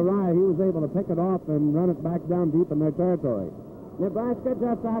a little awry, he was able to pick it off and run it back down deep in their territory. Nebraska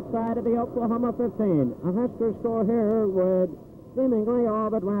just outside of the Oklahoma 15. A Husker score here would seemingly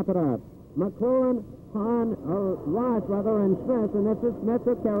all but wrap it up. McClellan, Hahn, or Ross, rather, and Smith, and this is Smith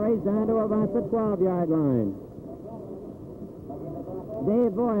who carries down to about the 12-yard line.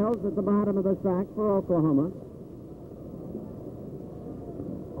 Dave Voiles at the bottom of the sack for Oklahoma.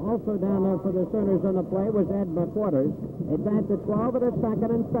 Also down there for the Sooners on the play was Ed McQuarters. It's at the 12 at a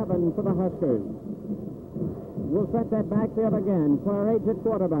second and 7 for the Huskers. We'll set that backfield again. Claridge at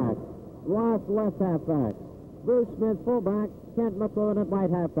quarterback. Ross left halfback. Bruce Smith fullback. Kent McLuhan at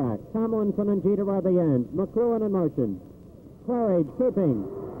right halfback. Tomlinson and Jeter are the ends. McLuhan in motion. Claridge keeping.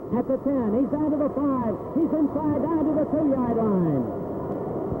 At the 10. He's down to the 5. He's inside down to the 2-yard line.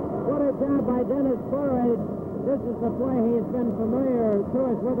 What a job by Dennis Claridge. This is the play he's been familiar to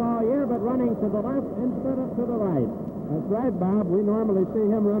us with all year, but running to the left instead of to the right. That's right, Bob. We normally see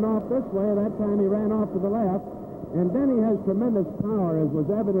him run off this way. That time he ran off to the left. And then he has tremendous power, as was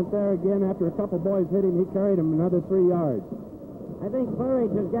evident there again. After a couple boys hit him, he carried him another 3 yards. I think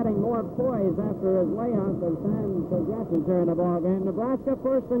Claridge is getting more poise after his layoff as time progresses here in the ballgame. Nebraska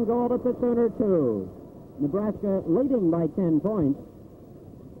first and goal at the Sooner 2. Nebraska leading by 10 points.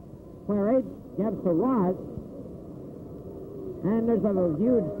 Claridge gives to Ross. And there's a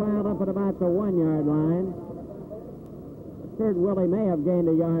huge pile up at about the 1-yard line. Third Willie may have gained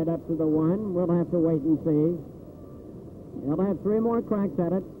a yard up to the 1. We'll have to wait and see. He'll have 3 more cracks at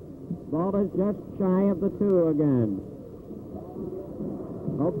it. Ball is just shy of the 2 again.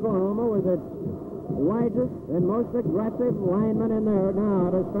 Oklahoma with its largest and most aggressive lineman in there now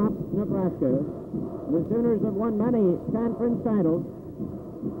to stop Nebraska. The Sooners have won many conference titles,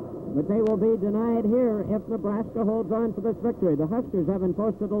 but they will be denied here if Nebraska holds on to this victory. The Huskers haven't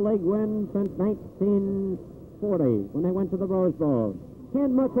posted a league win since 1940 when they went to the Rose Bowl.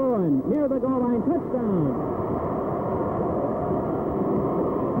 Ken McLuhan near the goal line, touchdown.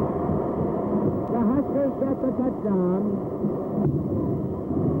 The Huskers get the touchdown.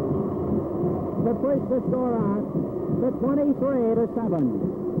 The first to score out, the 23-7.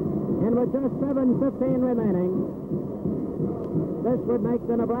 And with just 7:15 remaining, this would make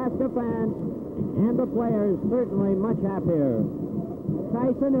the Nebraska fans and the players certainly much happier.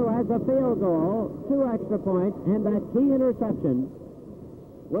 Tyson, who has a field goal, 2 extra points, and that key interception,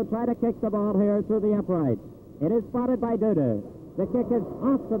 will try to kick the ball here through the upright. It is spotted by Duda. The kick is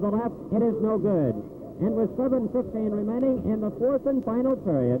off to the left. It is no good. And with 7:15 remaining in the 4th and final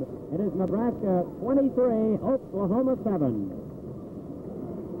period, it is Nebraska 23, Oklahoma 7.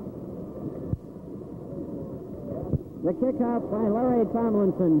 The kickoff by Larry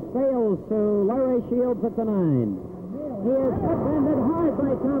Tomlinson sails to Larry Shields at the 9. He is upended hard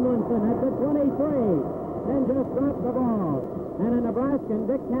by Tomlinson at the 23, then just dropped the ball. And a Nebraskan,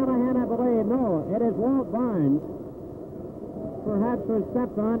 Dick Callahan, I believe, no, it is Walt Barnes, perhaps was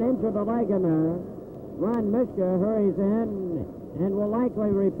stepped on, injured the leg in there. Ron Mishka hurries in and will likely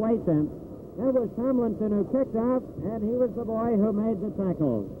replace him. That was Tomlinson who kicked off, and he was the boy who made the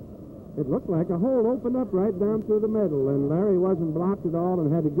tackle. It looked like a hole opened up right down through the middle, and Larry wasn't blocked at all and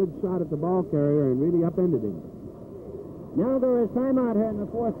had a good shot at the ball carrier and really upended him. Now there is timeout here in the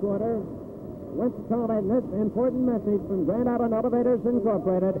 4th quarter. Let's call in this important message from Grand Island Elevators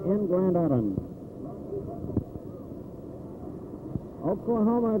Incorporated in Grand Island.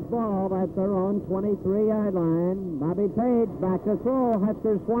 Oklahoma's ball at their own 23-yard line. Bobby Page back to throw.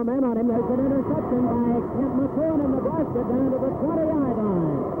 Huskers swarm in on him. There's an interception by Kent McLuhan in Nebraska down to the 20-yard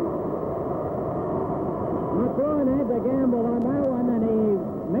line. McLuhan had the gamble on that one, and he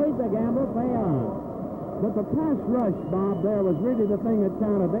made the gamble pay off. But the pass rush, Bob, there was really the thing that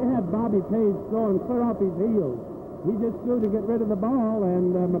counted. They had Bobby Page throwing clear off his heels. He just threw to get rid of the ball,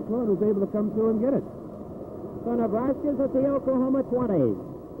 and McLuhan was able to come through and get it. So Nebraska's at the Oklahoma 20.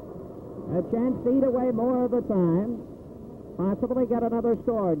 A chance to eat away more of the time. Possibly get another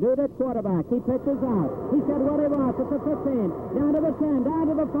score. Dude at quarterback. He pitches out. He's got Willie Ross at the 15. Down to the 10.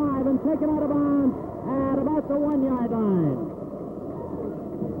 Down to the 5. And taken out of bounds at about the 1-yard line.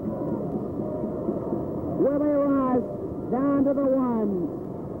 Willie Ross down to the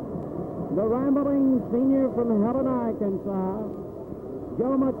 1. The rambling senior from Helen, Arkansas.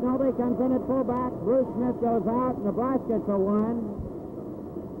 Joe McNulty comes in at fullback. Bruce Smith goes out. Nebraska to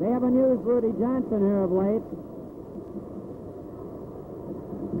 1. They haven't used Rudy Johnson here of late.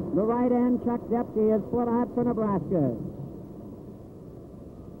 The right end, Chuck Depke, is split out for Nebraska.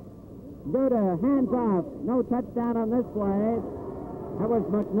 Duda, hands off. No touchdown on this play. That was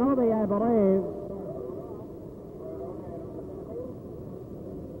McNulty, I believe.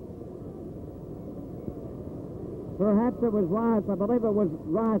 Perhaps it was Ross. I believe it was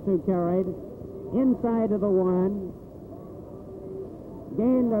Ross who carried. Inside of the 1.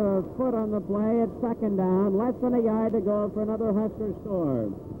 Gained a foot on the play. It's 2nd down. Less than a yard to go for another Husker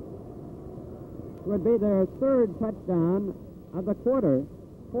score. Would be their 3rd touchdown of the quarter.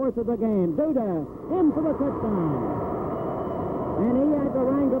 4th of the game. Duda in for the touchdown. And he had to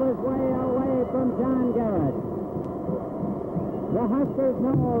wrangle his way away from John Garrett. The Huskers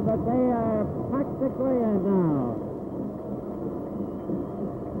know that they are practically in now.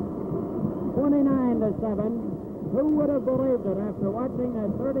 29-7. Who would have believed it after watching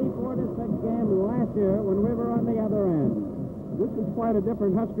a 34-6 game last year when we were on the other end? This is quite a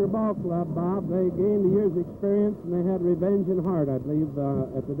different Husker ball club, Bob. They gained a year's experience, and they had revenge in heart, I believe,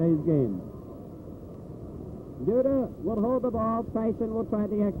 at today's game. Duda will hold the ball. Tyson will try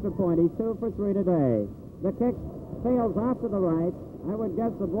the extra point. He's 2 for 3 today. The kick sails off to the right. I would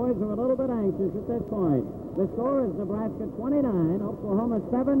guess the boys are a little bit anxious at this point. The score is Nebraska 29, Oklahoma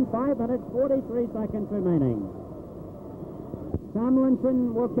 7, 5 minutes, 43 seconds remaining.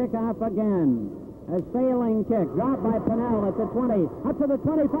 Tomlinson will kick off again. A sailing kick, dropped by Pennell at the 20, up to the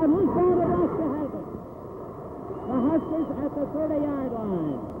 25, loose ball, Nebraska has it. The Huskers at the 30-yard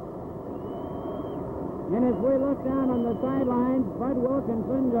line. And as we look down on the sidelines, Bud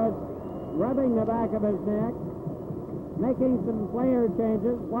Wilkinson just rubbing the back of his neck, making some player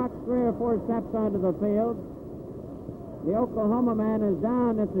changes, walks 3 or 4 steps onto the field. The Oklahoma man is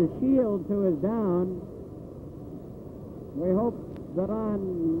down. It's a shield to his down. We hope that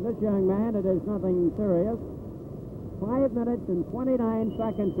on this young man it is nothing serious. 5 minutes and 29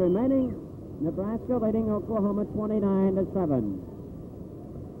 seconds remaining. Nebraska leading Oklahoma 29-7.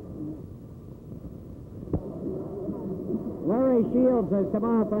 Larry Shields has come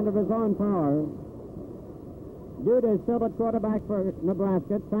off under his own power. Duda is still at quarterback for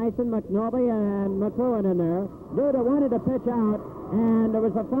Nebraska. Tyson, McNulty, and McLuhan in there. Duda wanted to pitch out, and there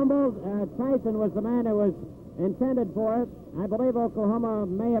was a fumble. Tyson was the man who was intended for it. I believe Oklahoma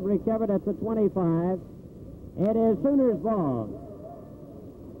may have recovered at the 25. It is Sooners' ball.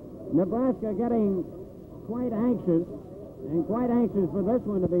 Nebraska getting quite anxious, and quite anxious for this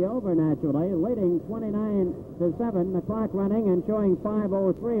one to be over, naturally, leading 29-7, the clock running and showing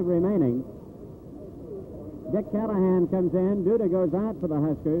 5:03 remaining. Dick Callahan comes in. Duda goes out for the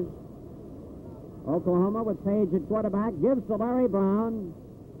Huskers. Oklahoma with Page at quarterback. Gives to Larry Brown.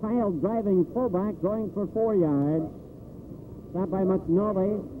 Pile driving fullback going for 4 yards. Stopped by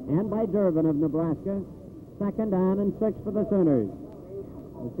McNulty and by Durbin of Nebraska. 2nd down and 6 for the Sooners.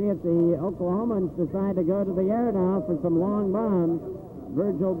 We'll see if the Oklahomans decide to go to the air now for some long bombs.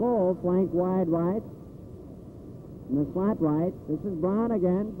 Virgil Bull flank wide right. In the slot right. This is Brown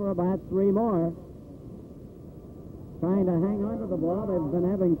again for about 3 more. Trying to hang on to the ball. They've been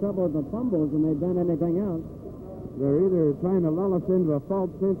having trouble with the fumbles when they've done anything else. They're either trying to lull us into a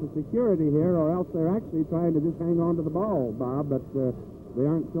false sense of security here, or else they're actually trying to just hang on to the ball, Bob. But they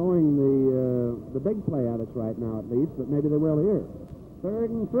aren't showing the big play at us right now, at least. But maybe they will here.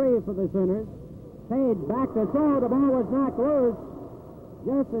 3rd and 3 for the Sooners. Page back to throw. The ball was knocked loose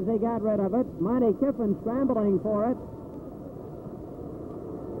just as he got rid of it. Monty Kiffin scrambling for it.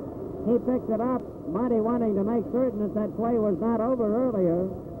 He picked it up. Monty wanting to make certain that that play was not over earlier.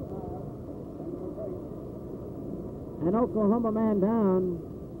 An Oklahoma man down.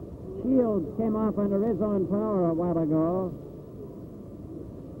 Shields came off under his own power a while ago.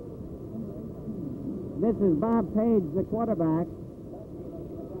 This is Bob Page, the quarterback.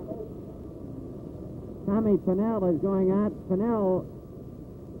 Tommy Pennell is going out. Pennell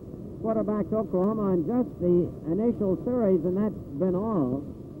quarterbacked Oklahoma on just the initial series, and that's been all.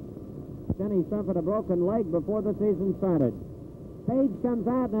 Then he suffered a broken leg before the season started. Page comes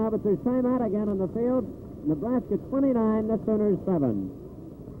out now, but there's time out again on the field. Nebraska 29, the Sooners 7.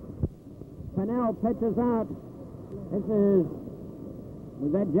 Pennell pitches out.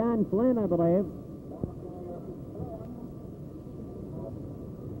 Was that John Flynn, I believe,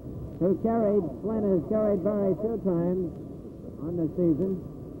 who carried. Flynn has carried very few times on the season.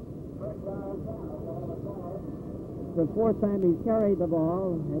 The 4th time he's carried the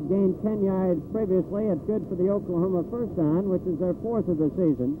ball. Had gained 10 yards previously. It's good for the Oklahoma first down, which is their 4th of the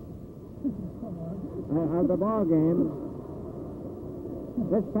season. Of the ball game.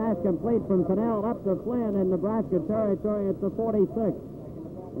 This pass complete from Pennell up to Flynn in Nebraska territory at the 46.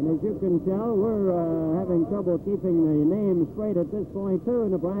 And as you can tell, we're having trouble keeping the names straight at this point, too.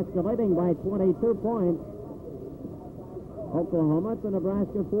 Nebraska leading by 22 points. Oklahoma to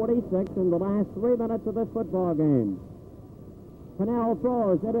Nebraska 46 in the last 3 minutes of this football game. Pennell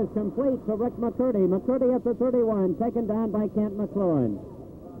throws. It is complete to Rick McCurdy. McCurdy at the 31, taken down by Kent McLuhan.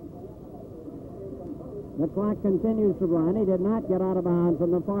 The clock continues to run. He did not get out of bounds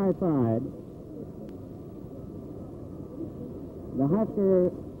on the far side. The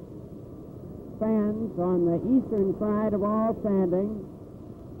Husker fans on the eastern side are all standing.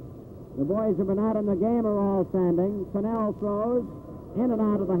 The boys who have been out in the game are all standing. Pennell throws in and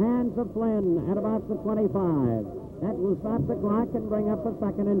out of the hands of Flynn at about the 25. That will stop the clock and bring up a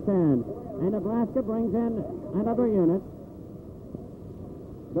 2nd and 10. And Nebraska brings in another unit.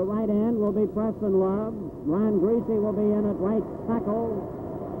 The right end will be Preston Love. Ron Greasy will be in at right tackle.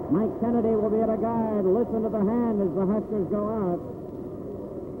 Mike Kennedy will be at a guard. Listen to the hand as the Huskers go out.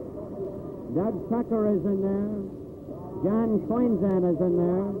 Doug Tucker is in there. John Coinzan is in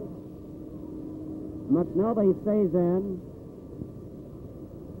there. McNulty stays in.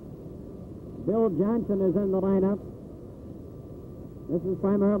 Bill Johnson is in the lineup. This is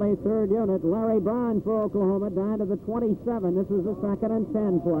primarily third unit. Larry Braun for Oklahoma down to the 27. This was a 2nd and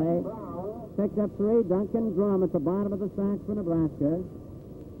 10 play. Picked up 3. Duncan Drum at the bottom of the sack for Nebraska.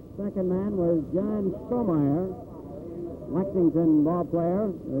 Second man was John Stomeyer, Lexington ball player.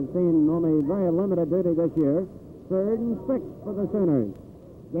 Has seen only very limited duty this year. 3rd and 6 for the Sooners.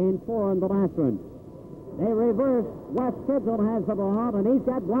 Gained 4 in the last one. They reverse. Wes Kitchell has the ball, and he's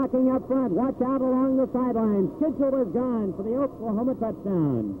got blocking up front. Watch out along the sidelines. Kitchell is gone for the Oklahoma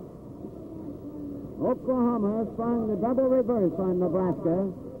touchdown. Oklahoma sprung the double reverse on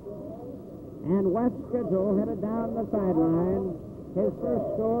Nebraska, and Wes Kitchell headed down the sideline. His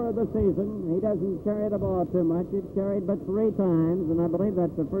first score of the season. He doesn't carry the ball too much. He's carried but 3 times, and I believe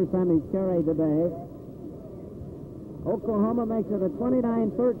that's the first time he's carried today. Oklahoma makes it a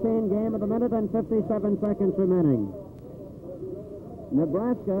 29-13 game with 1 minute and 57 seconds remaining.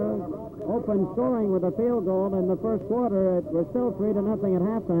 Nebraska opened scoring with a field goal in the first quarter. It was still 3-0 at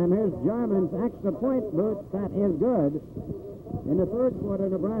halftime. Here's Jarman's extra point boot. That is good. In the third quarter,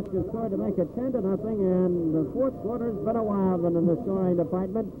 Nebraska scored to make it 10-0, and the fourth quarter's been a wild one in the scoring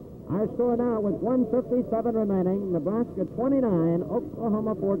department. Our score now with 1:57 remaining. Nebraska 29,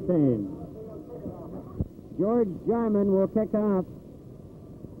 Oklahoma 14. George Jarman will kick off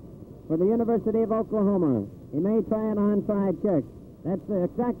for the University of Oklahoma. He may try an onside kick. That's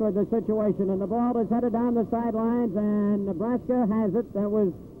exactly the situation, and the ball is headed down the sidelines, and Nebraska has it. That was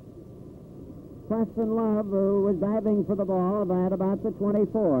Preston Love, who was diving for the ball at about the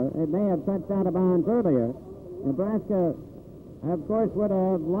 24. It may have touched out of bounds earlier. Nebraska, of course, would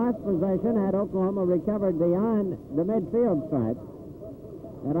have lost possession had Oklahoma recovered beyond the midfield stripe.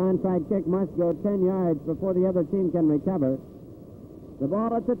 That onside kick must go 10 yards before the other team can recover. The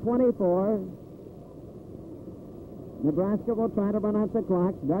ball at the 24. Nebraska will try to run out the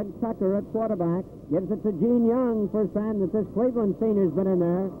clock. Doug Tucker at quarterback. Gives it to Gene Young. First time that this Cleveland senior's been in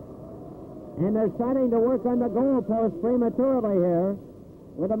there. And they're starting to work on the goalpost prematurely here.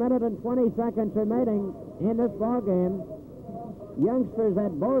 With 1 minute and 20 seconds remaining in this ball game. Youngsters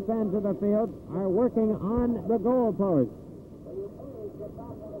at both ends of the field are working on the goalpost.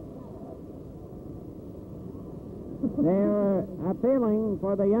 They're appealing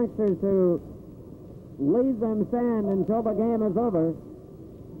for the youngsters to leave them stand until the game is over.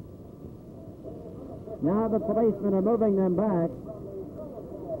 Now the policemen are moving them back.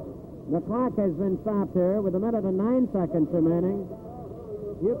 The clock has been stopped here with 1 minute and 9 seconds remaining.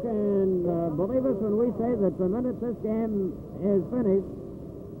 You can believe us when we say that the minute this game is finished,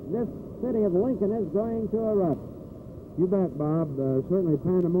 this city of Lincoln is going to erupt. You bet, Bob. Certainly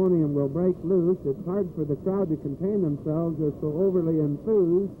pandemonium will break loose. It's hard for the crowd to contain themselves. They're so overly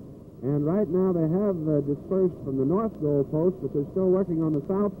enthused. And right now they have dispersed from the north goal post, but they're still working on the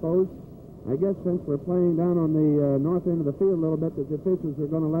south post. I guess since we're playing down on the north end of the field a little bit, that the officials are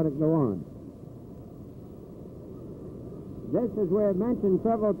going to let it go on. This, as we have mentioned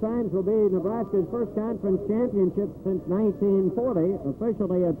several times, will be Nebraska's first conference championship since 1940.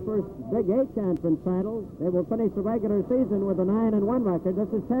 Officially its first Big 8 conference title. They will finish the regular season with a 9-1 record.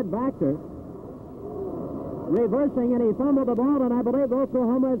 This is Ted Baxter reversing, and he fumbled the ball, and I believe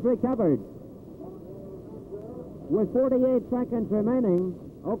Oklahoma has recovered. With 48 seconds remaining,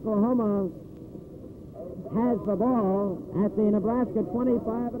 Oklahoma has the ball at the Nebraska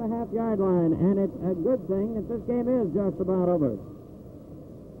 25.5-yard line, and it's a good thing that this game is just about over.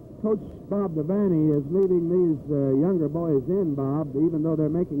 Coach Bob Devaney is leading these younger boys in, Bob, even though they're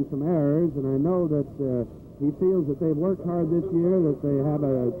making some errors, and I know that he feels that they've worked hard this year, that they have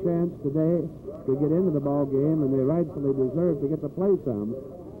a chance today to get into the ball game, and they rightfully deserve to get to play some.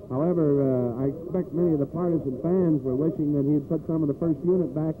 However, I expect many of the partisan fans were wishing that he'd put some of the first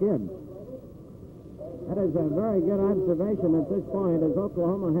unit back in. That is a very good observation at this point, as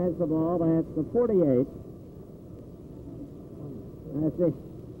Oklahoma has the ball at the 48. I see.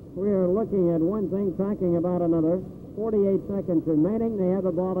 We are looking at one thing, talking about another. 48 seconds remaining. They have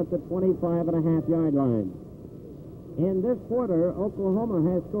the ball at the 25.5-yard line. In this quarter, Oklahoma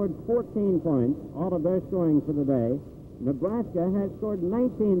has scored 14 points, all of their scoring for the day. Nebraska has scored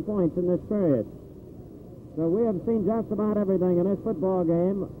 19 points in this period. So we have seen just about everything in this football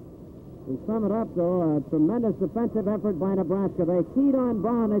game. To sum it up, though, a tremendous defensive effort by Nebraska. They keyed on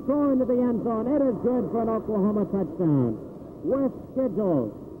Braun. They throw into the end zone. It is good for an Oklahoma touchdown. Wes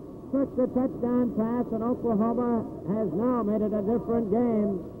Kitchell took the touchdown pass, and Oklahoma has now made it a different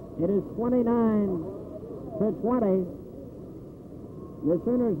game. It is 29-20. The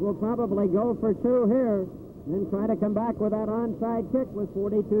Sooners will probably go for two here, then try to come back with that onside kick with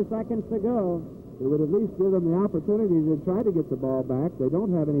 42 seconds to go. It would at least give them the opportunity to try to get the ball back. They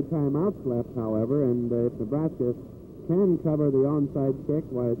don't have any timeouts left, however, and if Nebraska can cover the onside kick,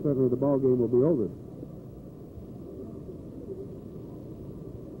 why, certainly the ball game will be over.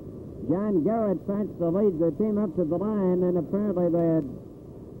 John Garrett starts to lead the team up to the line, and apparently they had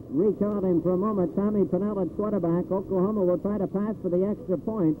recalled him for a moment. Tommy Pennell at quarterback. Oklahoma will try to pass for the extra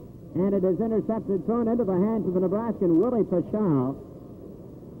point, and it is intercepted, thrown into the hands of the Nebraskan Willie Paschal,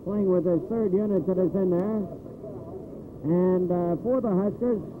 playing with his third unit that is in there. And for the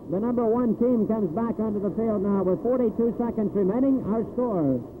Huskers, the number one team comes back onto the field now with 42 seconds remaining. Our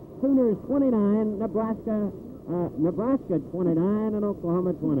score, Sooners 29, Nebraska 29, and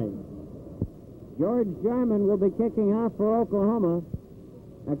Oklahoma 20. George Jarman will be kicking off for Oklahoma.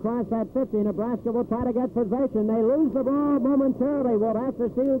 Across that 50, Nebraska will try to get possession. They lose the ball momentarily. We'll have to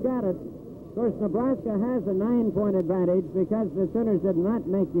see who got it. Of course, Nebraska has a 9-point advantage because the Sooners did not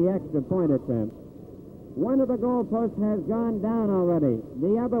make the extra point attempt. One of the goalposts has gone down already.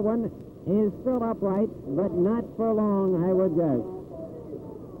 The other one is still upright, but not for long, I would guess.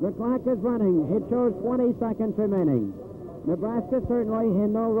 The clock is running. It shows 20 seconds remaining. Nebraska certainly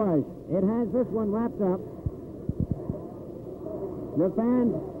in no rush. It has this one wrapped up. The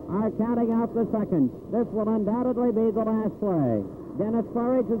fans are counting out the seconds. This will undoubtedly be the last play. Dennis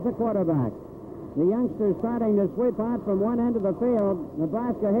Burridge is the quarterback. The youngsters starting to sweep out from one end of the field.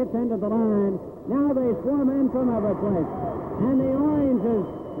 Nebraska hits into the line. Now they swarm in from every place. And the Oranges,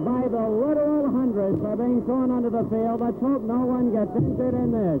 by the literal hundreds, are being thrown onto the field. Let's hope no one gets injured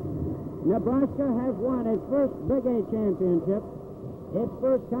in this. Nebraska has won its first Big 8 championship, its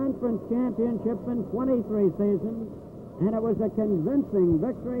first conference championship in 23 seasons. And it was a convincing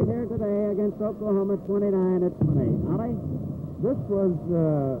victory here today against Oklahoma, 29-20. Ollie? This was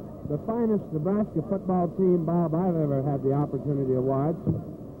the finest Nebraska football team, Bob, I've ever had the opportunity to watch.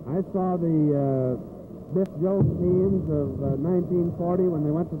 I saw the Biff Jones teams of 1940 when they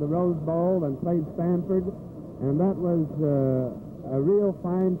went to the Rose Bowl and played Stanford, and that was a real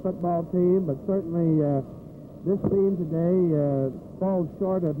fine football team, but certainly this team today falls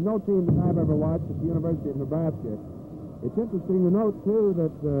short of no team that I've ever watched at the University of Nebraska. It's interesting to note, too,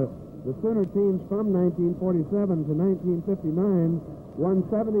 that the Sooner teams from 1947 to 1959 won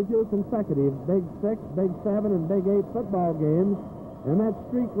 72 consecutive Big 6, Big 7, and Big 8 football games, and that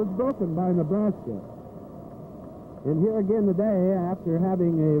streak was broken by Nebraska. And here again today, after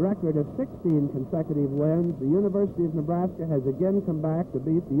having a record of 16 consecutive wins, the University of Nebraska has again come back to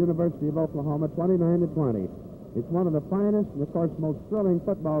beat the University of Oklahoma 29-20. It's one of the finest and, of course, most thrilling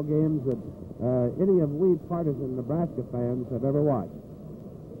football games that any of we partisan Nebraska fans have ever watched.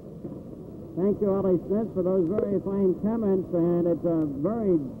 Thank you, Ollie Smith, for those very fine comments, and it's a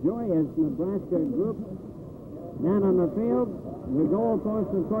very joyous Nebraska group down on the field. The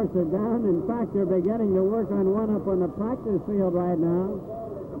goalposts, of course, are down. In fact, they're beginning to work on one up on the practice field right now.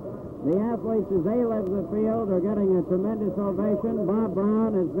 The athletes, as they leave the field, are getting a tremendous ovation. Bob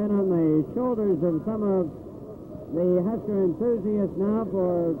Brown has been on the shoulders of some of the Husker enthusiasts now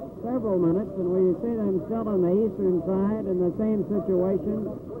for several minutes, and we see them still on the eastern side in the same situation.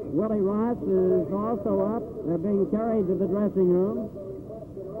 Willie Ross is also up. They're being carried to the dressing room.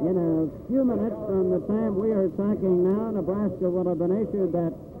 In a few minutes from the time we are talking now, Nebraska will have been issued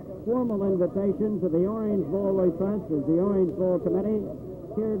that formal invitation to the Orange Bowl Trust as the Orange Bowl Committee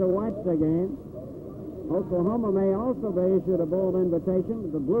here to watch the game. Oklahoma may also be issued a bowl invitation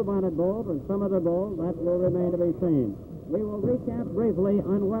to the Bluebonnet Bowl or some other bowl. That will remain to be seen. We will recap briefly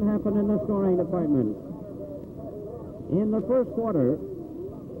on what happened in the scoring department. In the first quarter,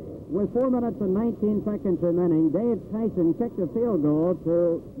 with 4 minutes and 19 seconds remaining, Dave Tyson kicked a field goal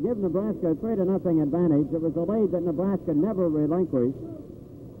to give Nebraska a 3-0 advantage. It was a lead that Nebraska never relinquished.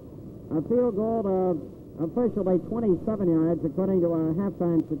 A field goal of officially 27 yards, according to our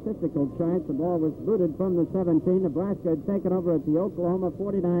halftime statistical chart. The ball was booted from the 17. Nebraska had taken over at the Oklahoma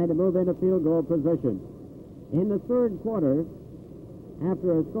 49 to move into field goal position. In the third quarter,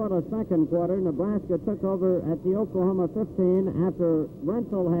 after a scoreless second quarter, Nebraska took over at the Oklahoma 15 after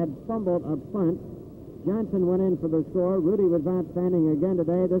Rental had fumbled up front. Johnson went in for the score. Rudy was outstanding again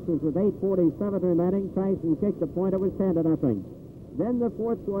today. This was with 8:47 remaining. Tyson kicked the point. It was 10-0. Then the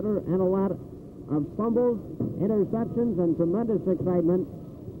fourth quarter, and a lot of fumbles, interceptions, and tremendous excitement.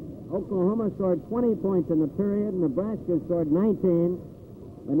 Oklahoma scored 20 points in the period. Nebraska scored 19.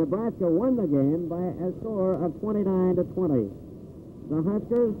 And Nebraska won the game by a score of 29-20. the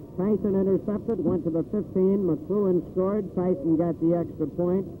Huskers. Tyson intercepted, went to the 15. McLuhan scored. Tyson got the extra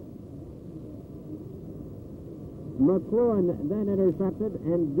point. McLuhan then intercepted,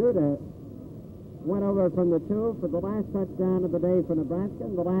 and Duda went over from the 2 for the last touchdown of the day for Nebraska,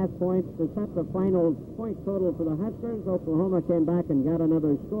 and the last points to set the final point total for the Huskers. Oklahoma came back and got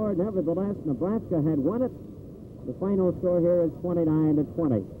another score. Nevertheless, Nebraska had won it. The final score here is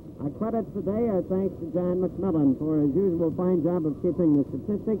 29-20. Our credits today are thanks to John McMillan for his usual fine job of keeping the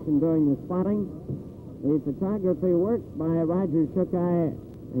statistics and doing the spotting. The photography work by Roger Shukai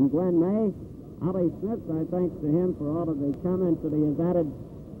and Glenn May. Ollie Smith, our thanks to him for all of the comments that he has added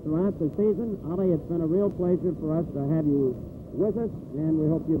throughout the season. Ollie, it's been a real pleasure for us to have you with us, and we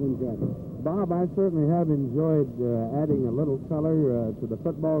hope you've enjoyed it. Bob, I certainly have enjoyed adding a little color to the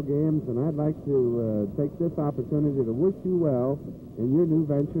football games, and I'd like to take this opportunity to wish you well in your new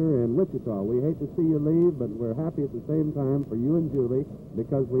venture in Wichita. We hate to see you leave, but we're happy at the same time for you and Julie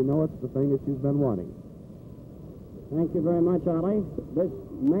because we know it's the thing that you've been wanting. Thank you very much, Ollie. This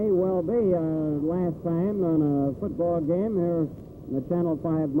may well be our last time on a football game here on the Channel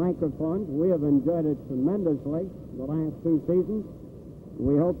 5 microphones. We have enjoyed it tremendously the last 2 seasons.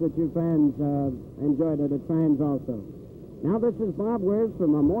 We hope that you fans enjoyed it at times also. Now this is Bob Weirs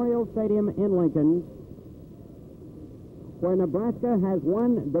from Memorial Stadium in Lincoln, where Nebraska has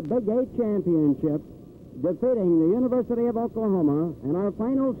won the Big 8 championship, defeating the University of Oklahoma, and our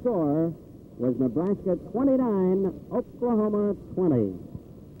final score was Nebraska 29, Oklahoma 20.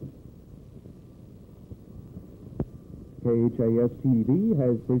 KHAS-TV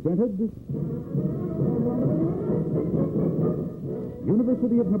has presented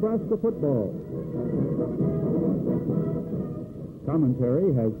University of Nebraska football.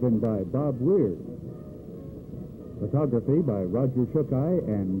 Commentary has been by Bob Weir. Photography by Roger Shukai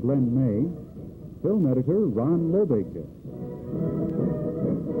and Glenn May. Film editor Ron Lobig.